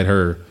 and they let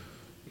her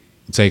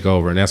take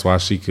over, and that's why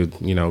she could,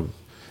 Anyway,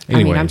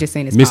 I mean, I'm just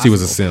saying it's Misty possible.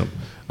 was a simp.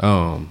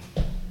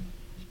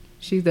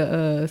 She's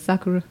the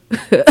Sakura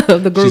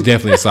of the group. She's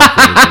definitely a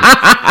Sakura.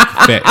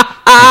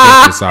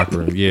 Definitely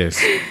Sakura.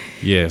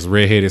 Yes.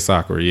 Redheaded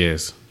Sakura.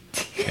 Yes.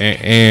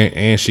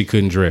 And she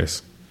couldn't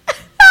dress.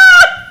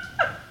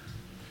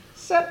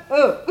 Shut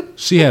up.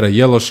 She had a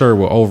yellow shirt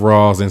with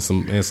overalls and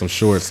some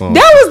shorts on.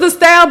 That was the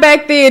style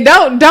back then.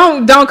 Don't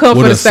come with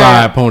for the a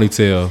style. side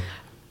ponytail.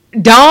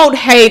 Don't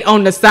hate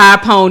on the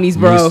side ponies,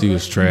 bro. Misty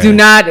was trash. Do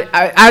not.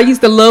 I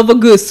used to love a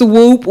good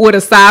swoop with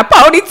a side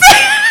ponytail.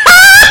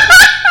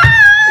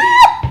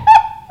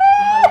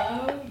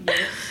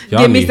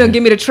 Give me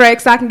the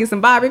track so I can get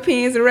some bobby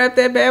pins and wrap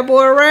that bad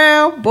boy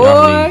around. Boy,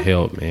 y'all need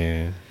help,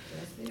 man.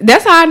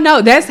 That's how I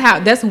know.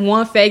 That's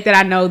one fact that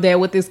I know that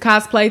with this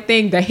cosplay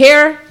thing, the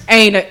hair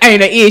ain't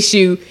an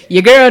issue.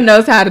 Your girl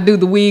knows how to do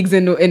the wigs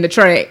and the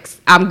tracks.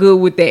 I'm good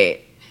with that.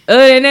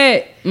 Other than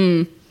that,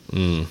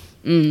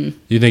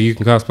 You think you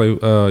can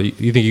cosplay?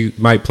 You think you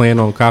might plan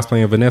on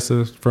cosplaying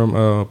Vanessa from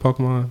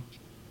Pokemon?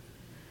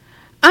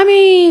 I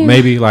mean,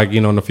 maybe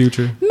in the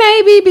future.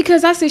 Maybe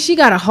because I said she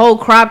got a whole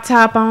crop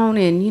top on,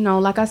 and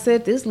like I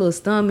said, this little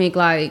stomach,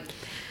 like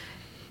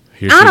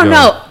I don't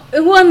know.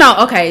 Well, no,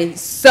 okay,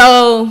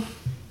 so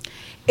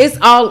it's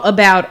all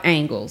about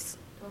angles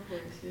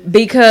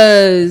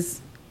because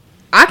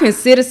I can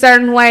sit a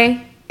certain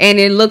way and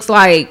it looks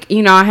like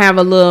I have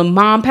a little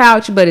mom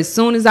pouch, but as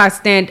soon as I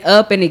stand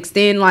up and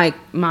extend arch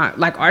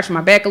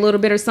my back a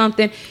little bit or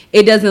something,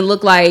 it doesn't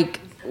look like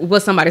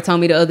what somebody told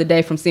me the other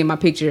day from seeing my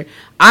picture.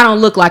 I don't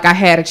look like I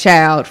had a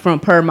child from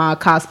per my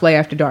cosplay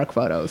after dark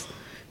photos.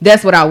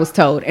 That's what I was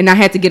told. And I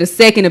had to get a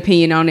second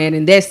opinion on that.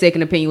 And that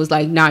second opinion was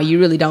like, nah, you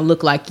really don't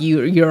look like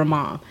you're a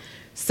mom.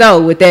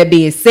 So with that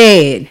being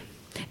said,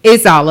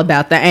 it's all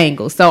about the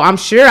angle. So I'm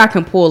sure I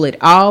can pull it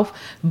off,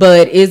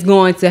 but it's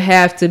going to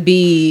have to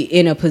be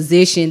in a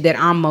position that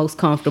I'm most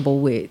comfortable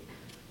with.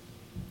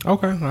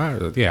 Okay. All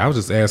right. Yeah, I was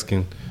just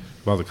asking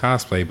about the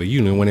cosplay, but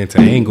you went into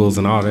angles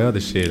and all the other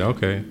shit.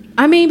 Okay.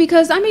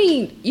 Because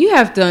you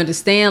have to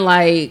understand,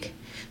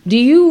 do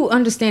you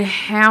understand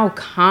how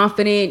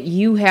confident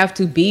you have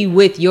to be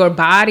with your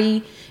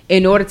body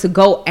in order to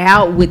go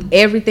out with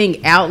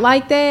everything out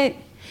like that?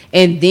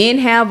 And then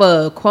have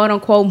a quote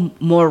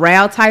unquote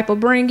morale type of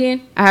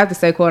bringing? I have to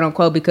say quote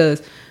unquote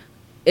because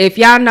if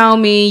y'all know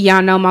me,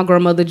 y'all know my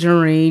grandmother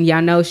Jareen,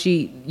 y'all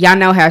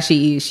know how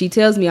she is. She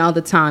tells me all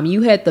the time,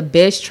 you had the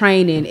best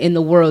training in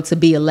the world to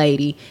be a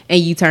lady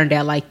and you turned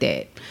out like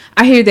that.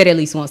 I hear that at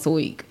least once a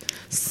week.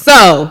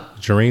 So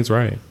Jareen's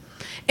right.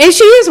 And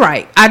she is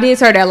right. I did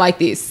turn out like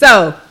this.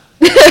 So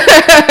that's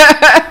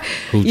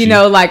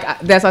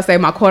why I say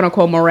my quote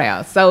unquote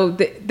morale. So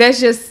it's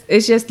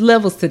just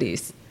levels to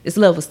this. It's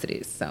levels to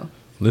this. So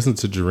listen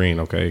to Jareen,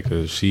 okay?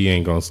 Because she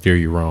ain't gonna steer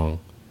you wrong.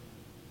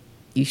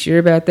 You sure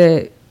about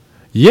that?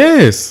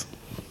 Yes.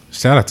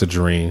 Shout out to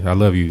Jareen. I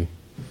love you,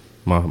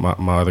 my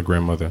other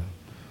grandmother.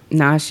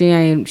 Nah, she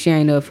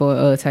ain't up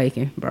for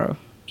taking, bro.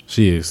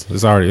 She is.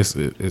 It's already.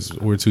 It's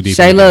we're too deep.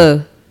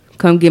 Shayla,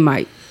 come get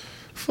Mike.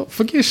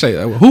 Forget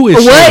Shayla. Who is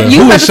what? Shayla?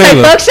 You about to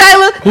say fuck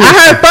Shayla? I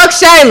heard fuck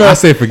Shayla. I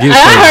said forget Shayla.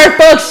 I heard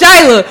fuck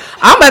Shayla.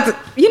 I'm about to.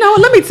 You know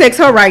what? Let me text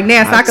her right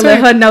now so I can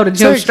let her know to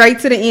jump straight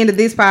to the end of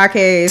this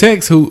podcast.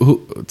 Text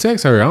who?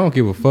 Text her. I don't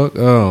give a fuck.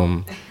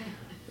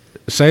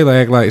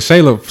 Shayla act like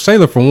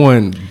Shayla for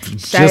one.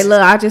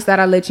 Shayla, I just thought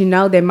I'd let you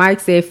know that Mike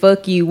said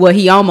fuck you. Well,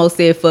 he almost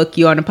said fuck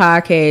you on the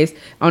podcast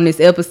on this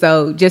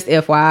episode. Just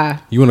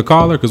FYI. You want to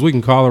call her? Because we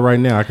can call her right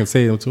now. I can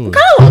say them to her.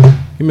 Call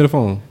her. Give me the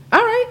phone. All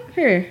right,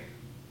 here.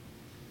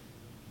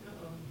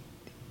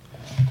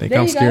 I think There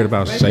I'm you scared go.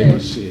 about Right Shayla there.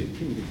 shit.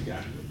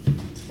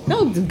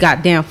 No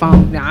goddamn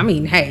phone. No, I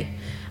mean, hey.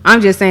 I'm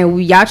just saying,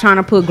 y'all trying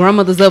to put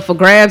grandmothers up for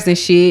grabs and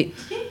shit.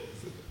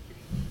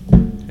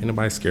 Ain't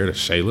nobody scared of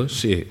Shayla.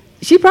 Shit.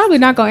 She probably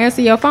not gonna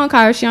answer your phone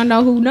call if she don't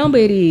know who number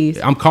it is.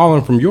 I'm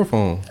calling from your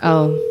phone.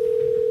 Oh.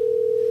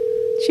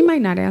 She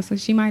might not answer.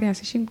 She might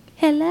answer.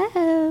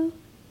 Hello.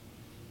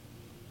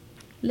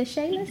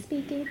 LaShayla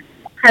speaking.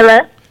 Hello?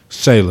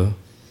 Shayla.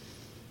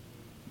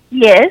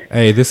 Yes.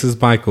 Hey, this is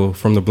Michael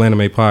from the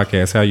Blandame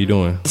podcast. How you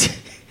doing?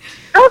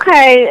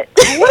 Okay.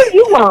 What do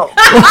you want?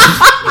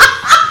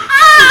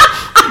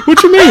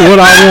 What you mean? What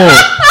I want?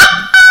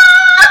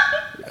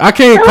 I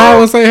can't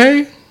call and say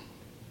hey.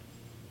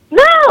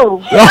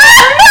 No.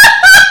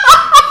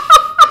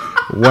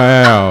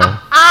 Wow.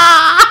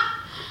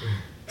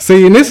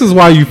 See, and this is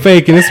why you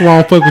fake, and this is why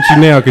I don't fuck with you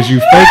now, because you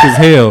fake as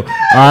hell. All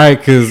right,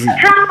 because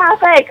How am I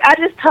fake? I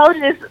just told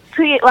you this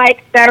to you,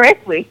 like,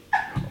 directly.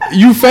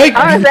 you fake. I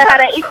don't understand how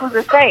that equals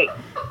a fake.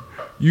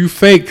 You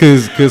fake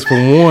because for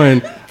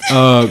one,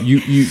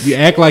 you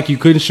act like you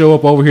couldn't show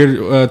up over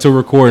here to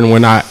record, and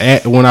when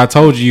I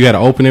told you had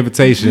an open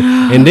invitation,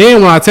 and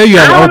then when I tell you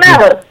I have don't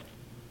an open, know.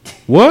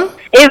 what?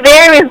 It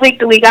varies week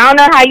to week. I don't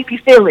know how you be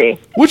feeling.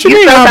 What you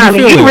mean how I be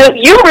sometimes- feeling?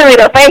 You really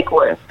the fake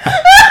one.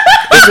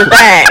 It's the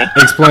thing.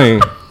 Explain.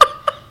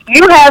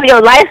 You have your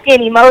light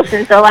skin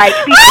emotions, so like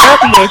you be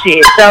grumpy and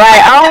shit. So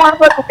like I don't want to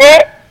fuck with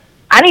that.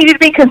 I need you to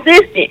be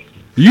consistent.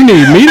 You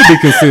need me to be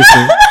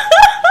consistent.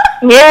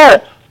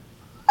 Yeah.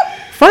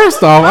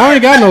 First off, I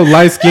ain't got no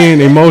light skin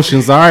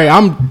emotions. All right,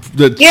 I'm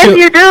the Yes,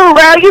 you do,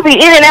 bro. You be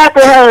in and out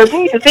the hugs.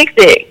 You need to fix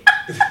it.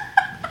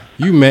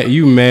 You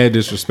mad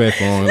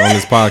disrespectful on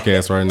this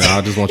podcast right now.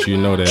 I just want you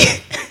to know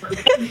that.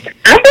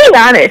 I'm being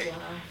honest.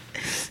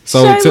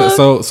 So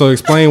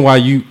explain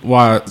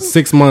why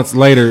 6 months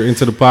later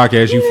into the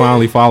podcast you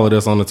finally followed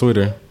us on the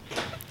Twitter.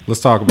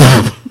 Let's talk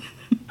about it.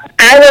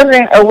 I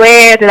wasn't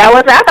aware that I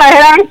thought I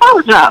had already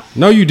followed y'all.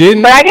 No, you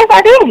didn't. But I guess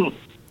I didn't.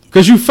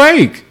 Cause you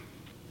fake.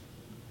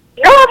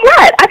 No, I'm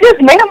not. I just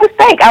made a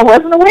mistake. I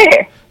wasn't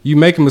aware. You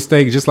make a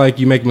mistake just like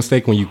you make a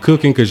mistake when you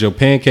cooking because your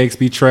pancakes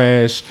be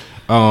trash.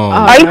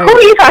 Are you, who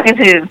are you talking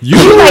to?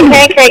 You make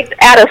pancakes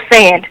out of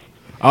sand.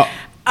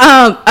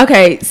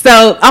 Okay,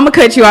 so I'm gonna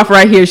cut you off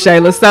right here,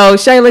 Shayla. So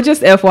Shayla,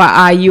 just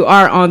FYI, you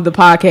are on the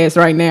podcast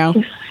right now.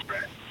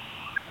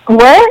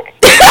 What?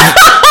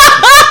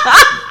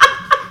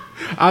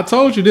 I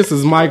told you this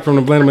is Mike from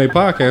the Blandame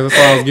podcast. That's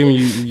why I was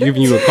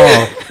giving you a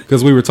call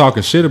because we were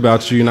talking shit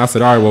about you, and I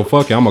said, all right, well,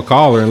 fuck it, I'm gonna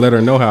call her and let her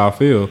know how I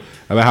feel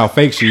about how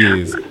fake she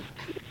is.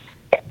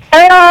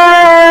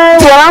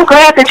 Well, I'm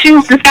glad that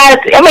you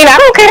decided to. I mean, I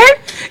don't care.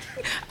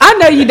 I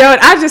know you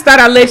don't. I just thought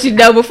I'd let you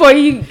know before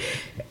you.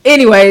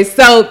 Anyway,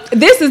 so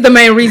this is the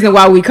main reason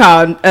why we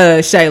called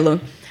Shayla.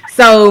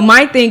 So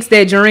Mike thinks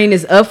that Jareen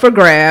is up for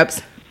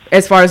grabs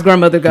as far as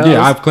grandmother goes.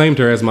 Yeah, I've claimed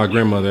her as my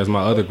grandmother, as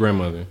my other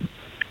grandmother.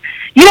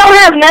 You don't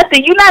have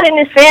nothing. You're not in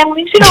this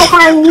family. She don't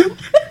claim you.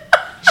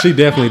 She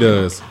definitely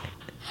does.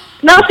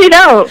 No, she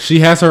don't. She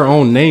has her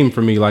own name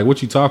for me. Like,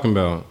 what you talking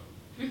about?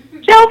 She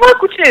don't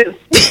fuck with you.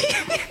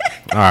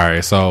 All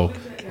right, so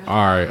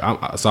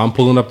I'm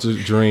pulling up to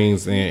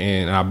Dreams,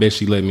 and I bet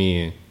she let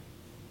me in.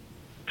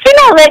 She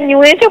not letting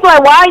you in. She'll be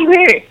like, why are you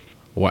here?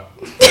 What?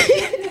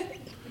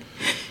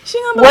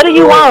 What do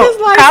you want?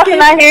 Carlson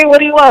not here. What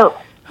do you want?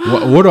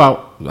 What do I?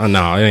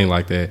 No, it ain't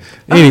like that.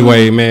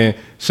 Anyway, man,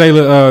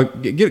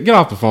 Shayla, get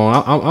off the phone.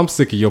 I'm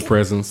sick of your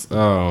presence.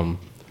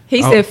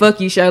 He said, "Fuck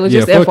you, Shayla."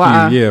 Yeah, Just fuck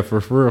FYI. you. Yeah, for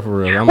real.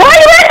 Why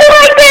you acting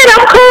like that?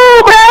 I'm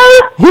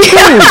cool,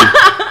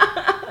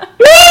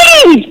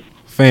 bro. Who Me.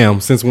 Fam,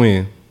 since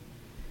when?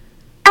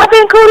 I've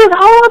been cool this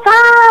whole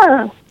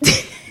time.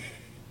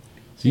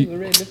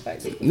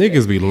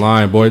 Niggas be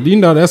lying, boy. You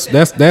know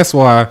that's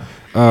why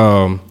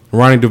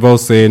Ronnie DeVoe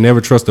said never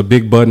trust a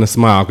big butt and a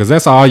smile, because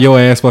that's all your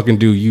ass fucking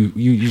do. You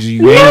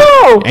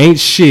ain't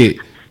shit.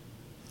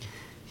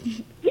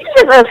 You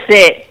just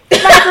upset.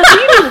 Michael,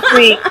 you just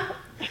sweet.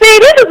 See,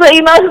 this is the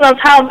emotion I'm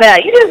talking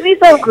about. You just be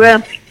so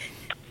grumpy.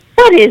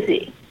 What is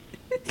it?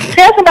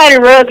 Tell somebody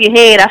to rub your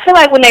head. I feel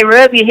like when they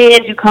rub your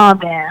head, you calm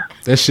down.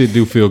 That shit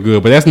do feel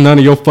good, but that's none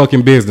of your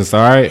fucking business,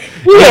 all right?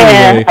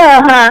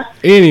 Yeah,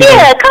 Anyway,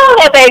 yeah, calm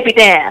that baby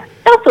down.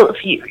 Don't feel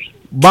fury.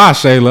 Bye,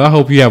 Shayla. I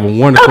hope you have a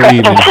wonderful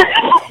evening.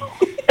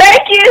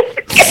 Thank you.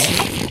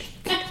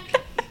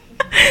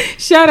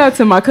 Shout out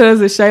to my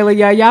cousin Shayla.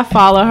 Y'all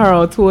follow her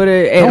on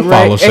Twitter Don't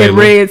follow at Shayla.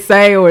 Red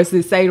Say, or is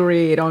it Say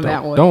Red on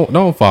that one?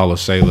 Don't follow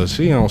Shayla.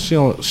 She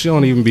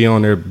don't even be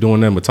on there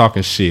doing nothing but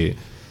talking shit.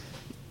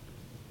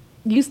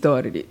 You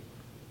started it.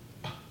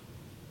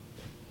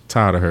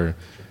 Tired of her.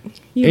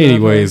 You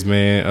Anyways,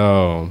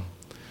 man,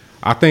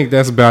 I think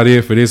that's about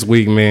it for this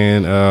week,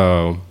 man.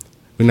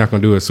 we're not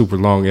gonna do a super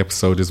long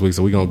episode this week,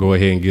 so we're gonna go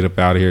ahead and get up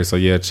out of here. So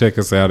yeah, check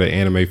us out at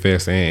Anime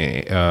Fest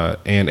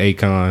and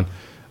Acon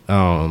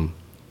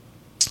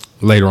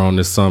later on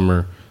this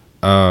summer.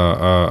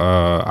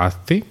 I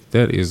think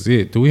that is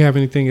it. Do we have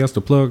anything else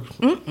to plug?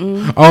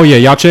 Oh yeah,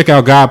 y'all check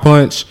out God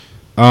Punch.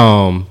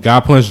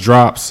 God Punch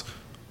drops.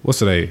 What's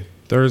today?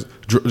 Thursday.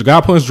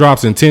 God Punch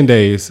drops in 10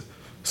 days.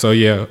 So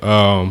yeah,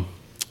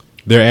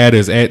 their ad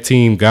is at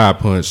Team God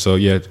Punch. So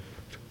yeah,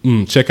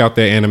 check out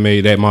that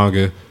anime, that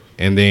manga,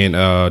 and then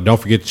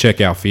don't forget to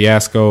check out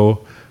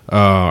Fiasco.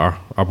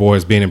 Our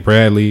boys Ben and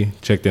Bradley,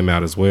 check them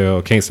out as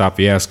well.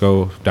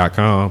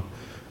 Can'tStopFiasco.com.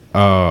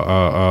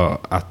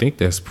 I think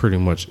that's pretty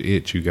much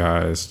it, you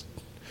guys.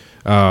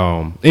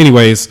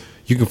 Anyways,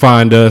 you can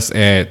find us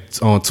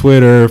on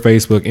Twitter,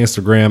 Facebook,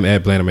 Instagram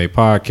at Blaname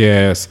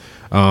Podcast.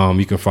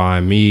 You can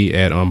find me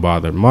at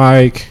Unbothered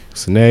Mike.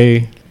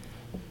 Sine.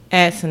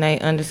 At Sine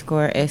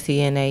 _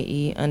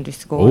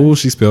 SENAE_. Oh,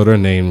 she spelled her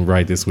name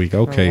right this week.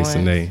 Okay,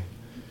 Sine.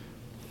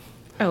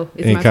 Oh,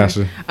 it's my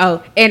turn.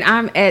 Oh, and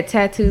I'm at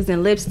Tattoos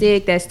and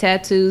Lipstick. That's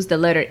tattoos, the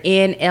letter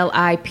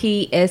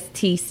NLIPSTCK.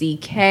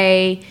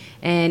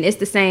 And it's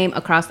the same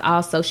across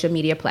all social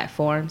media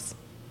platforms.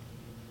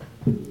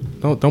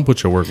 Don't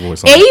put your work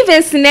voice on.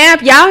 Even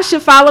Snap, y'all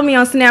should follow me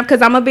on Snap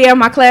because I'm gonna be at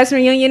my class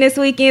reunion this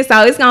weekend,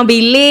 so it's gonna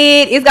be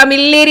lit. It's gonna be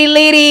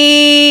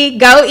litty.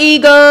 Go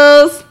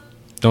Eagles!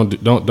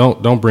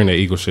 Don't bring that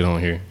Eagle shit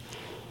on here.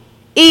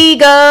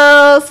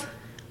 Eagles.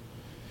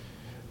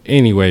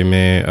 Anyway,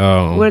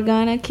 man, we're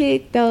gonna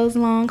kick those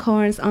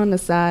Longhorns on the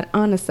side.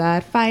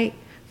 Fight.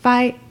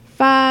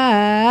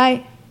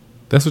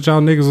 That's what y'all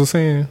niggas was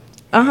saying.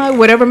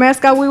 Whatever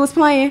mascot we was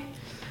playing.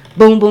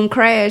 Boom, boom,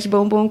 crash.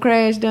 Dun,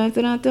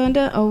 dun, dun,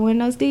 dun. Oh, when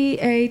those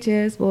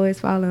DHS boys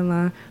fall in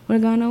line, we're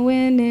gonna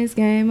win this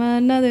game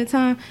another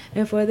time.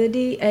 And for the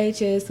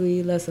DHS,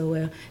 we love so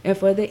well. And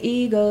for the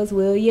Eagles,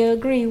 we'll yell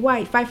green,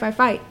 white,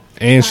 fight.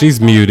 And she's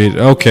muted.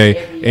 Okay.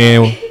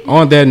 And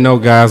on that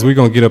note, guys, we're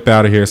going to get up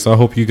out of here. So I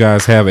hope you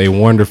guys have a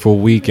wonderful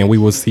week, and we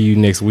will see you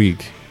next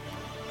week.